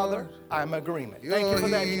 name, Father, I'm in agreement. Thank you for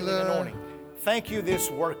that healing anointing. Thank you, this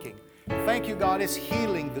working. Thank you, God, it's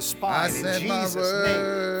healing the spine. In Jesus'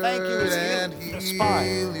 name. Thank you, it's healing the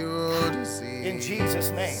spine. In Jesus'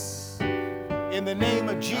 name. In the name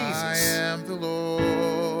of Jesus. I am the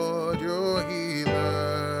Lord, your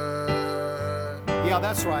healer. Yeah,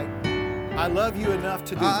 that's right. I love you enough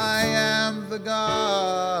to do this. I am the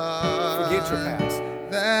God. Forget your past.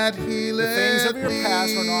 That healeth The things of your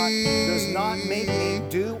past thee. does not make me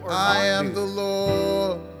do or I not am do. the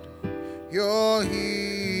Lord, your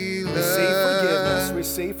healer.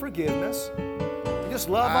 Receive forgiveness. You just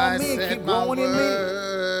love on me and keep growing in me.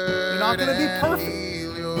 You're not going to be perfect.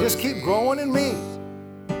 Just keep growing in me.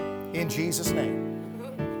 In Jesus' name.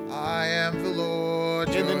 I am the Lord,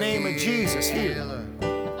 In the name of Jesus, heal.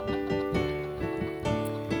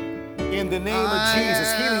 In the name of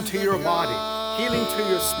Jesus, healing to your body, healing to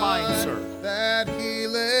your spine, sir. That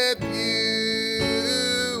healeth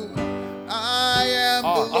you. I am the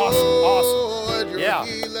Awesome. Lord, your Yeah,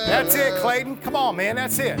 healer. that's it, Clayton. Come on, man,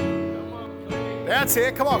 that's it. That's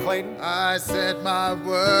it. Come on, Clayton. I sent my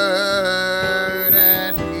word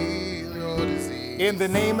and heal your disease. In the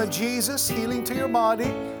name of Jesus, healing to your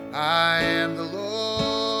body. I am the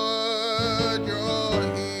Lord, your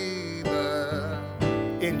healer.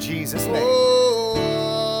 In Jesus' name.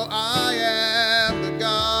 Oh, I am the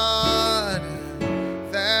God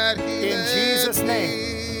that healeth In Jesus' name.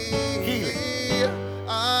 thee. Healing.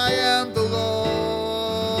 I am the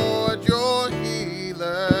Lord, your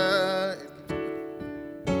healer.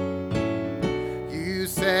 You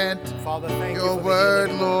sent Father, thank you your for the word,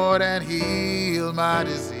 healing. Lord, and heal my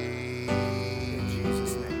disease. In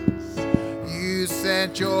Jesus' name. You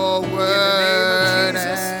sent your name of word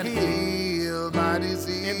Jesus, and heal my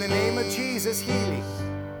disease. In the name of Jesus, healing.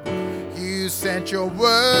 You sent your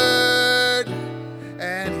word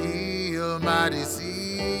and heal my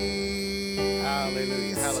disease.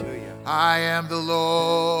 Hallelujah. Hallelujah. I am the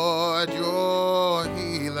Lord, your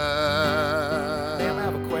healer. Ma'am, I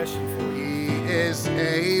have a question for you. He is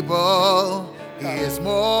able. He is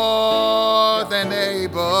more than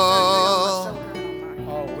able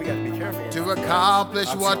Oh, we got to be careful. to accomplish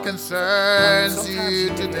I'm what sorry. concerns Sometimes you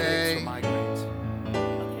get headaches today. or migraines.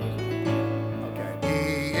 Okay.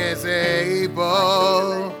 He is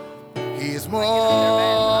able. He is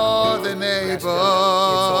more than able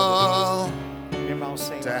Remember I was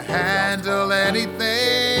saying to handle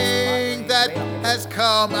anything that has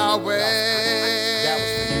come our way.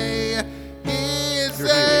 He is You're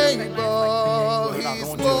healed. able. You're not He's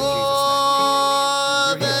going to in Jesus'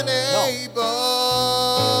 more name. than You're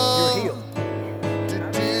able healed. to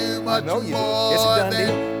do much know you do. more It's a done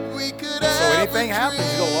than we could So ever anything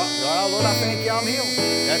happens, you go, "Oh, Lord, I thank you, I'm healed."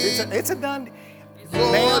 It's a done.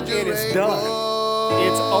 Ma'am, it is done.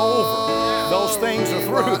 It's over. Those things are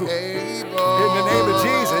through. In the name of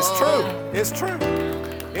Jesus, it's true. It's true.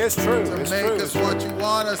 It's true. To It's make true. us It's true. what you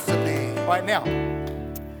want us to be. Right now,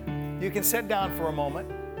 you can sit down for a moment.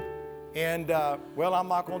 And, well, I'm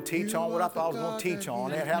not going to teach on what I thought I was going to teach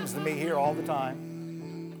on. It happens to me here all the time.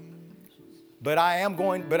 But I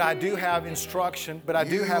do have instruction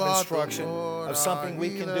of something we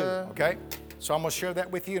can do, okay? So I'm going to share that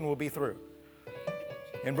with you and we'll be through.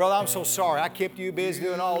 And brother, I'm so sorry. I kept you busy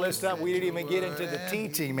doing all this stuff. We didn't even get into the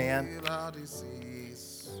TT, man.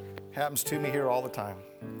 Happens to me here all the time.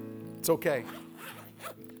 It's okay.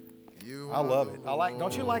 I love it.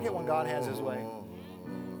 Don't you like it when God has his way?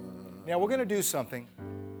 Now we're going to do something.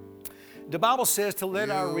 The Bible says to let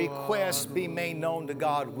our requests be made known to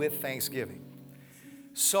God with thanksgiving.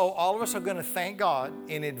 So all of us are going to thank God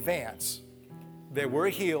in advance that we're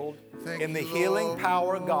healed and the healing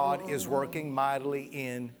power of God is working mightily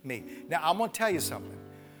in me. Now I'm going to tell you something.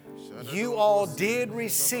 You all did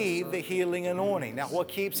receive the healing anointing. Now what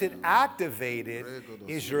keeps it activated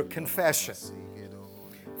is your confession.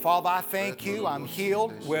 Father, I thank you, I'm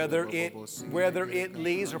healed, whether it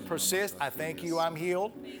leaves or persists, I thank you, I'm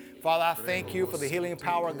healed. Father, I thank you for the healing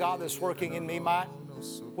power of God that's working in me.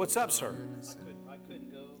 What's up, sir? I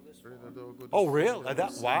couldn't go this far. Oh, really?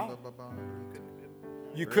 Wow.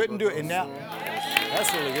 You couldn't do it, and now,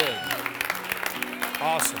 that's really good.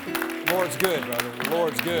 Awesome. Lord's good, brother. The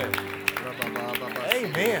Lord's good.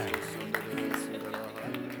 Amen.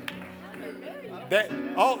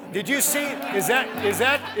 Did you see? Is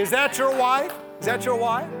that your wife? Is that your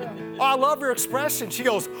wife? Oh, I love her expression. She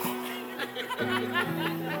goes.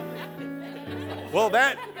 Well,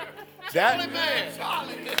 that tells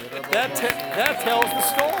the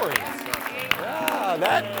story.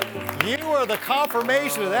 Yeah, you are the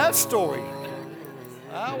confirmation of that story.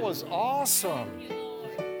 That was awesome.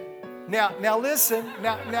 Now listen.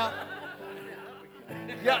 Now.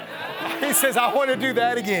 Yeah, he says, I want to do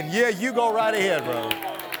that again. Yeah, you go right ahead, brother.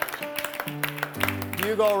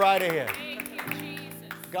 You go right ahead.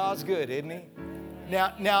 God's good, isn't he?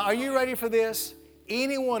 Now, are you ready for this?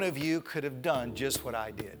 Any one of you could have done just what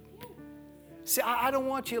I did. See, I don't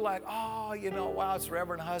want you like, wow, it's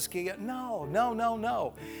Reverend Huskey. No.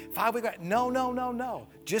 No.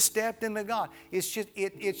 Just stepped into God. It's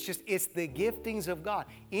the giftings of God.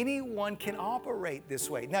 Anyone can operate this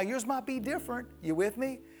way. Now, yours might be different. You with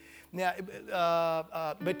me? Now,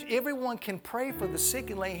 but everyone can pray for the sick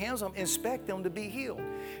and lay hands on them, expect them to be healed.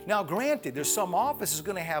 Now, granted, there's some offices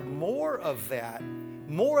going to have more of that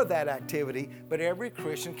activity, but every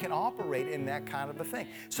Christian can operate in that kind of a thing.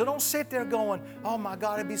 So don't sit there going, oh my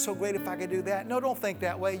God, it'd be so great if I could do that. No, don't think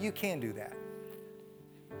that way. You can do that.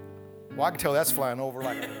 Well, I can tell that's flying over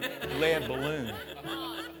like a lead balloon.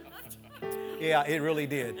 Yeah, it really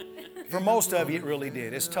did. For most of you, it really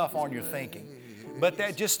did. It's tough on your thinking. But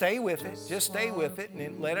just stay with it. Just stay with it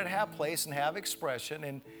and let it have place and have expression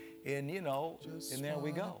and there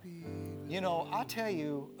we go. I tell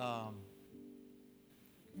you,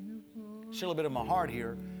 share a little bit of my heart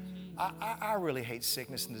here. I really hate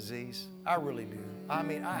sickness and disease. I really do. I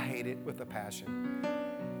mean, I hate it with a passion.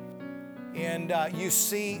 And you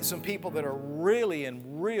see some people that are really in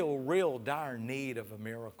real dire need of a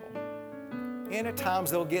miracle. And at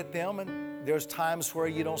times they'll get them, and there's times where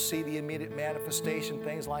you don't see the immediate manifestation,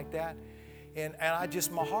 things like that. And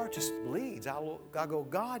my heart just bleeds. I go,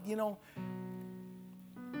 God,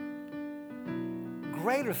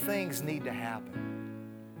 greater things need to happen.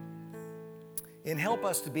 And help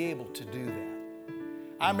us to be able to do that.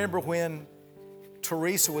 I remember when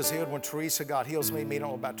Teresa was healed, when Teresa got healed. Some of you don't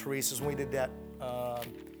know about Teresa's. When we did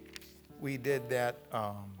that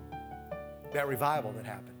revival that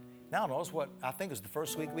happened. Now, notice what I think it was the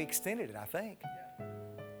first week we extended it, I think.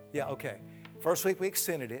 Yeah, okay. First week we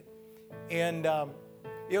extended it. And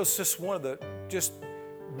it was just one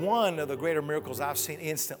of the greater miracles I've seen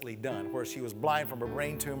instantly done, where she was blind from a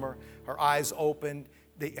brain tumor, her eyes opened.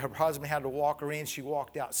 Her husband had to walk her in. She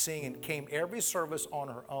walked out seeing and came every service on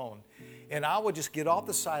her own. And I would just get off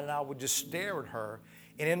the side and I would just stare at her.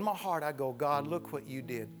 And in my heart, I go, God, look what you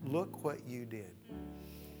did. Look what you did.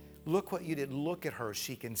 Look what you did. Look at her.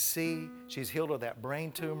 She can see. She's healed of that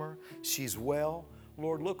brain tumor. She's well.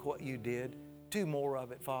 Lord, look what you did. Do more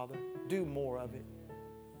of it, Father. Do more of it.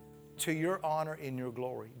 To your honor and your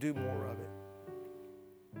glory. Do more of it.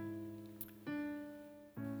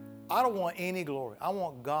 I don't want any glory. I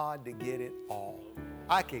want God to get it all.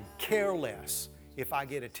 I could care less if I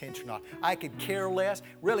get attention or not. I could care less,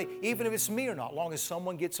 really, even if it's me or not, long as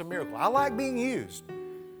someone gets a miracle. I like being used,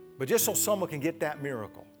 but just so someone can get that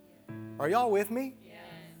miracle. Are y'all with me? Yes.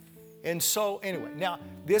 And so, anyway, now,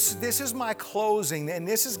 this is my closing, and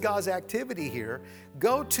this is God's activity here.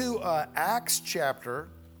 Go to Acts chapter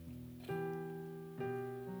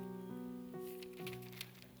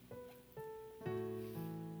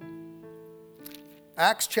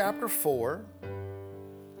 4.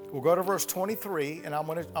 We'll go to verse 23, and I'm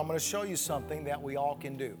going to show you something that we all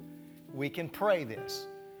can do. We can pray this,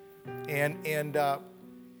 and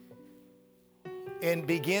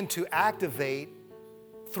begin to activate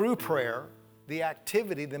through prayer the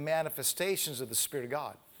activity, the manifestations of the Spirit of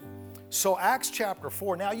God. So Acts chapter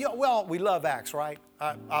 4. Now, we love Acts, right?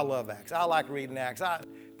 I love Acts. I like reading Acts.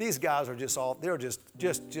 these guys are they're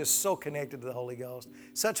just so connected to the Holy Ghost,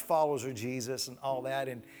 such followers of Jesus and all that.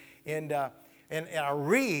 And I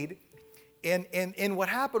read, and what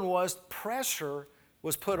happened was pressure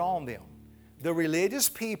was put on them. The religious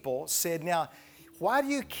people said, now, why do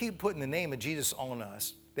you keep putting the name of Jesus on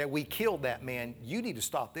us that we killed that man? You need to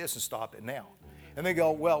stop this and stop it now. And they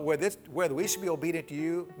go, well, whether we should be obedient to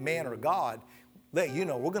you, man or God, let you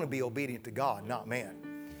know we're going to be obedient to God, not man.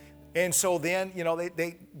 And so then,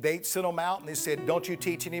 they sent them out and they said, don't you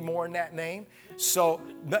teach anymore in that name? So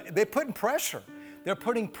they're putting pressure. They're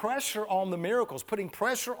putting pressure on the miracles, putting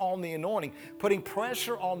pressure on the anointing, putting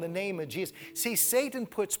pressure on the name of Jesus. See, Satan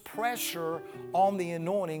puts pressure on the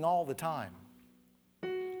anointing all the time.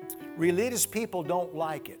 Religious people don't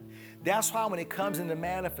like it. That's why when it comes into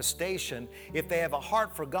manifestation, if they have a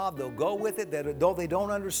heart for God, they'll go with it, though they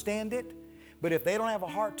don't understand it. But if they don't have a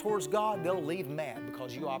heart towards God, they'll leave mad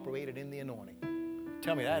because you operated in the anointing.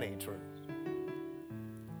 Tell me that ain't true.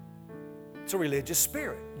 It's a religious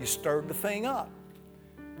spirit. You stirred the thing up.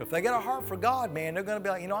 But if they got a heart for God, man, they're going to be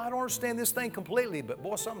like, I don't understand this thing completely, but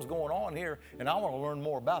boy, something's going on here, and I want to learn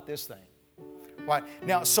more about this thing. Right.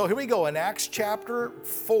 Now, so here we go. In Acts chapter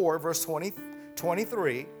 4, verse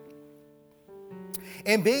 23,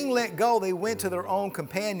 and being let go, they went to their own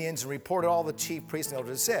companions and reported all the chief priests and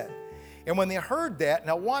elders had said. And when they heard that,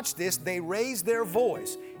 now watch this, they raised their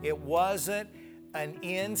voice. It wasn't an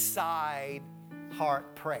inside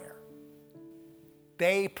heart prayer.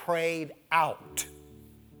 They prayed out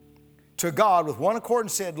to God with one accord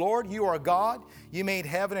and said, Lord, you are God. You made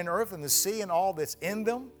heaven and earth and the sea and all that's in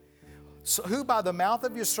them. So, who by the mouth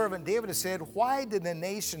of your servant David has said, why did the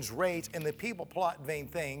nations rage and the people plot vain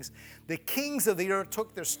things? The kings of the earth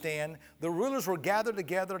took their stand. The rulers were gathered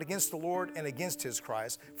together against the Lord and against his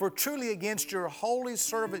Christ. For truly against your holy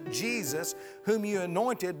servant Jesus, whom you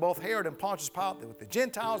anointed, both Herod and Pontius Pilate, with the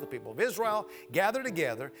Gentiles, the people of Israel, gathered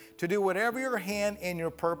together to do whatever your hand and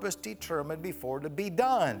your purpose determined before to be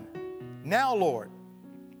done. Now, Lord,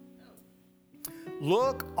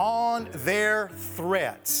 look on their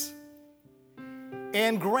threats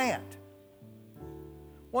and grant.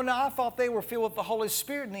 Well, now I thought they were filled with the Holy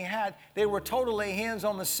Spirit and they were told to lay hands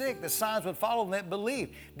on the sick, the signs would follow them that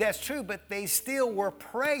believe. That's true, but they still were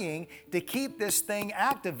praying to keep this thing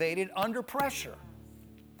activated under pressure.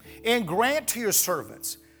 And grant to your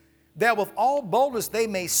servants that with all boldness they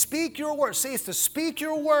may speak your word. See, it's to speak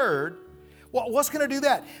your word. What's going to do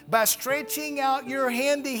that? By stretching out your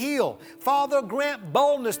hand to heal. Father, grant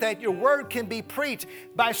boldness that your word can be preached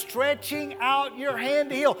by stretching out your hand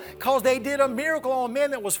to heal. Because they did a miracle on a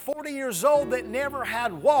man that was 40 years old that never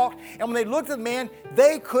had walked. And when they looked at the man,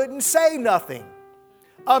 they couldn't say nothing.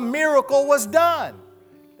 A miracle was done.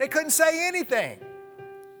 They couldn't say anything.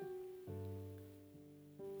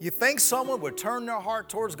 You think someone would turn their heart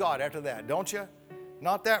towards God after that, don't you?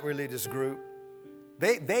 Not that religious group.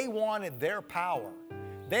 They wanted their power.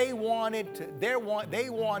 They wanted their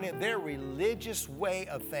religious way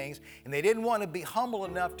of things, and they didn't want to be humble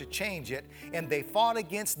enough to change it, and they fought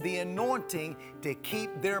against the anointing to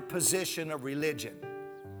keep their position of religion.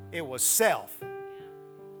 It was self.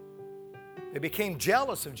 They became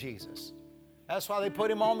jealous of Jesus. That's why they put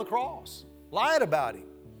him on the cross. Lied about him.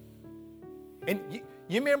 And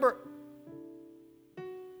you remember,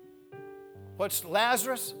 what's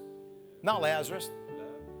Lazarus? Not Lazarus.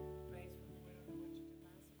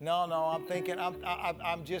 No, I'm thinking,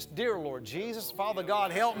 I'm just, dear Lord Jesus, Father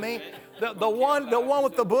God, help me. The one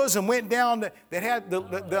with the bosom went down that had the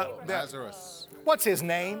Lazarus. What's his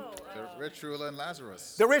name? The rich ruler and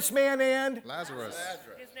Lazarus. The rich man and? Lazarus.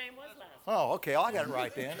 His name was Lazarus. Oh, okay, I got it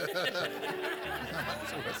right then.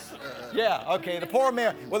 Yeah, okay, the poor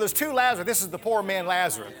man. Well, there's two Lazarus. This is the poor man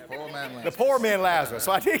Lazarus. Poor man Lazarus. The poor man Lazarus.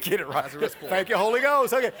 So I did get it right. Thank you, Holy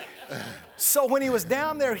Ghost. Okay. So when he was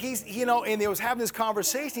down there, and they was having this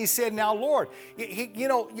conversation, he said, now, Lord,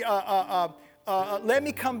 let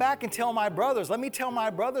me come back and tell my brothers. Let me tell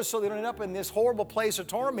my brothers so they don't end up in this horrible place of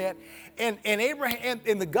torment. And Abraham,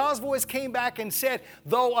 and the God's voice came back and said,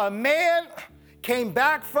 though a man came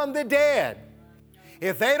back from the dead,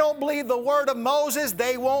 if they don't believe the word of Moses,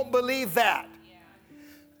 they won't believe that.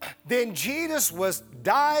 Then Jesus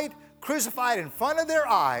died, crucified in front of their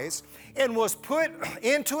eyes, and was put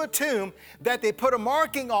into a tomb that they put a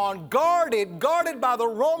marking on, guarded by the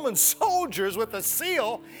Roman soldiers with a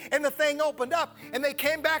seal, and the thing opened up. And they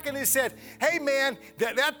came back and they said, hey man,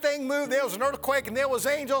 that thing moved, there was an earthquake and there was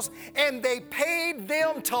angels, and they paid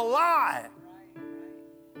them to lie.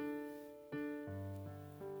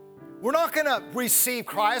 We're not going to receive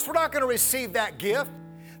Christ. We're not going to receive that gift.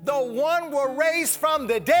 Though one were raised from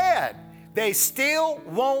the dead, they still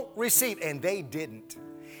won't receive. And they didn't.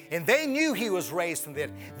 And they knew he was raised from the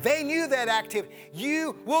dead. They knew that activity.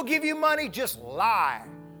 We'll give you money, just lie.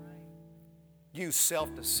 You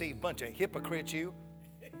self-deceived bunch of hypocrites, you.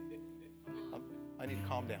 I need to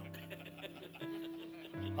calm down.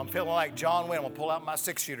 I'm feeling like John Wayne. I'm going to pull out my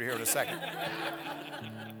 6-shooter here in a second.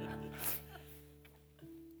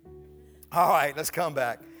 All right, let's come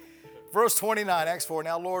back. Verse 29, Acts 4,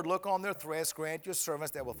 now, Lord, look on their threats, grant your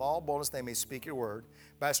servants that with all boldness they may speak your word,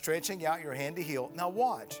 by stretching out your hand to heal. Now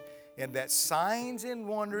watch, and that signs and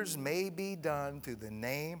wonders may be done through the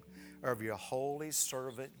name of your holy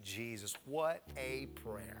servant Jesus. What a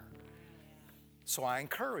prayer. So I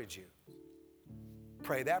encourage you,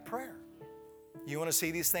 pray that prayer. You want to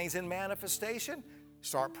see these things in manifestation?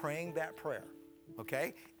 Start praying that prayer.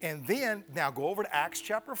 Okay? And then, now go over to Acts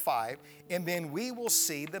chapter 5, and then we will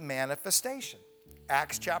see the manifestation.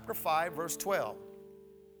 Acts chapter 5, verse 12.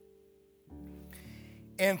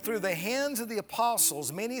 And through the hands of the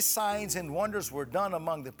apostles, many signs and wonders were done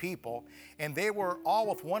among the people, and they were all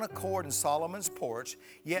with one accord in Solomon's porch,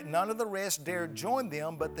 yet none of the rest dared join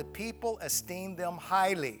them, but the people esteemed them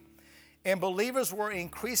highly. And believers were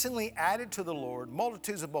increasingly added to the Lord,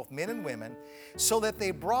 multitudes of both men and women, so that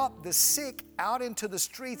they brought the sick out into the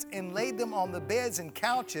streets and laid them on the beds and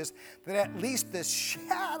couches, that at least the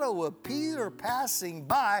shadow of Peter passing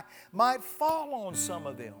by might fall on some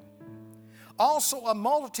of them. Also, a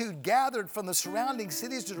multitude gathered from the surrounding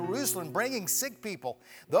cities to Jerusalem, bringing sick people,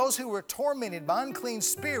 those who were tormented by unclean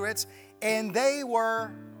spirits, and they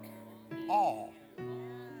were all.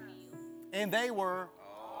 And they were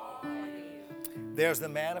There's the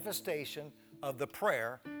manifestation of the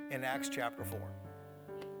prayer in Acts chapter 4.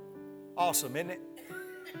 Awesome, isn't it?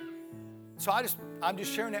 So I'm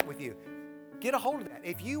just sharing that with you. Get a hold of that.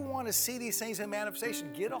 If you want to see these things in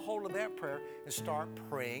manifestation, get a hold of that prayer and start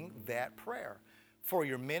praying that prayer for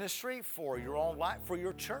your ministry, for your own life, for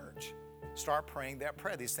your church. Start praying that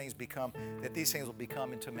prayer. These things will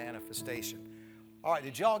become into manifestation. All right,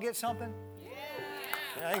 did y'all get something?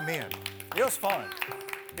 Yeah. Amen. It was fun.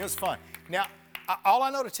 It was fun. Now, all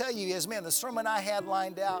I know to tell you is, man, the sermon I had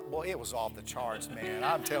lined out, boy, it was off the charts, man.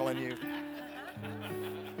 I'm telling you.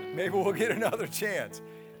 Maybe we'll get another chance.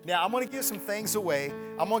 Now, I'm going to give some things away.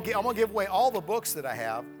 I'm going to give away all the books that I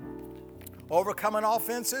have. Overcoming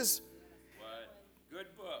Offenses. Good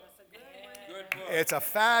book. Good book. It's a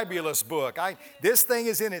fabulous book. This thing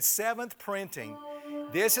is in its 7th printing.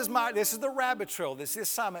 This is the rabbit trail. This is the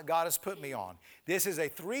assignment God has put me on. This is a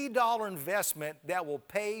 $3 investment that will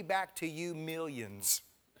pay back to you millions.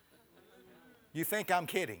 You think I'm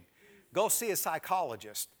kidding? Go see a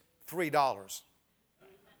psychologist. $3.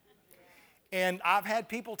 And I've had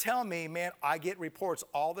people tell me, man, I get reports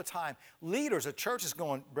all the time. Leaders of churches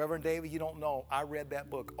going, Reverend David, you don't know. I read that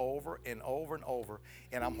book over and over and over.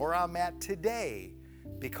 And I'm where I'm at today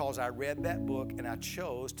because I read that book and I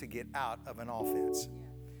chose to get out of an offense.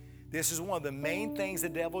 This is one of the main things the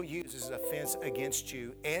devil uses, offense against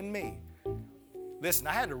you and me. Listen,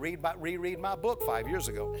 I had to reread my book 5 years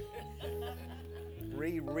ago.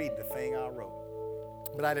 Reread the thing I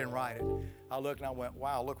wrote. But I didn't write it. I looked and I went,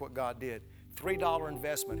 wow, look what God did. $3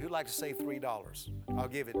 investment. Who'd like to save $3? I'll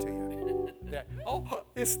give it to you. Oh,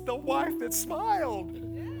 it's the wife that smiled.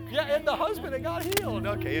 Yeah, and the husband that got healed.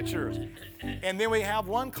 Okay, it's yours. And then we have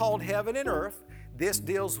one called Heaven and Earth. This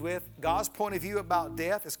deals with God's point of view about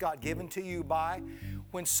death. It's God given to you by.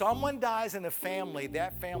 When someone dies in a family,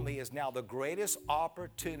 that family is now the greatest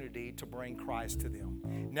opportunity to bring Christ to them.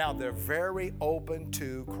 Now they're very open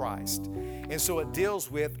to Christ. And so it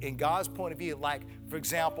deals with, in God's point of view, like, for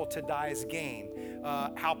example, to die is gain.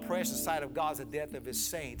 How precious the sight of God is the death of his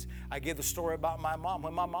saints. I give the story about my mom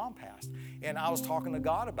when my mom passed. And I was talking to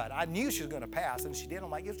God about it. I knew she was going to pass, and she did. I'm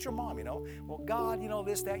like, it's your mom, you know. Well, God, you know,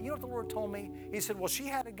 this, that. You know what the Lord told me? He said, well, she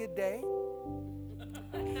had a good day.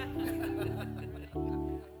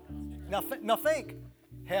 Now think,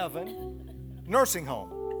 heaven, nursing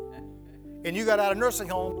home. And you got out of nursing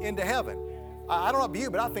home into heaven. I don't know about you,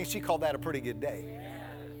 but I think she called that a pretty good day.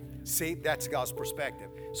 See, that's God's perspective.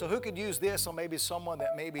 So who could use this on maybe someone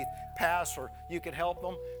that maybe passed or you could help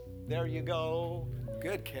them? There you go.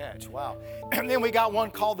 Good catch. Wow. And then we got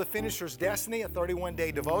one called The Finisher's Destiny, a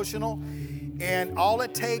 31-day devotional. And all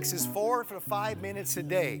it takes is 4 to 5 minutes a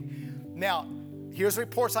day. Now, here's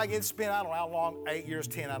reports I get spent, I don't know how long, 8 years,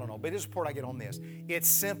 10, I don't know. But here's a report I get on this. It's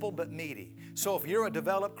simple but meaty. So if you're a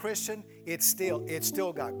developed Christian, it's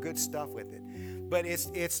still got good stuff with it. But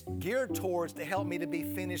it's geared towards to help me to be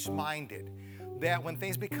finish-minded. That when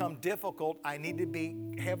things become difficult, I need to be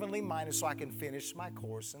heavenly minded so I can finish my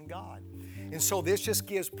course in God. And so this just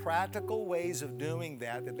gives practical ways of doing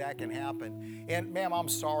that can happen. And ma'am, I'm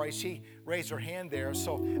sorry, she raised her hand there,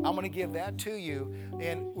 so I'm going to give that to you.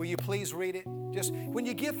 And will you please read it? Just when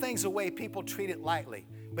you give things away, people treat it lightly.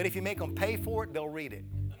 But if you make them pay for it, they'll read it.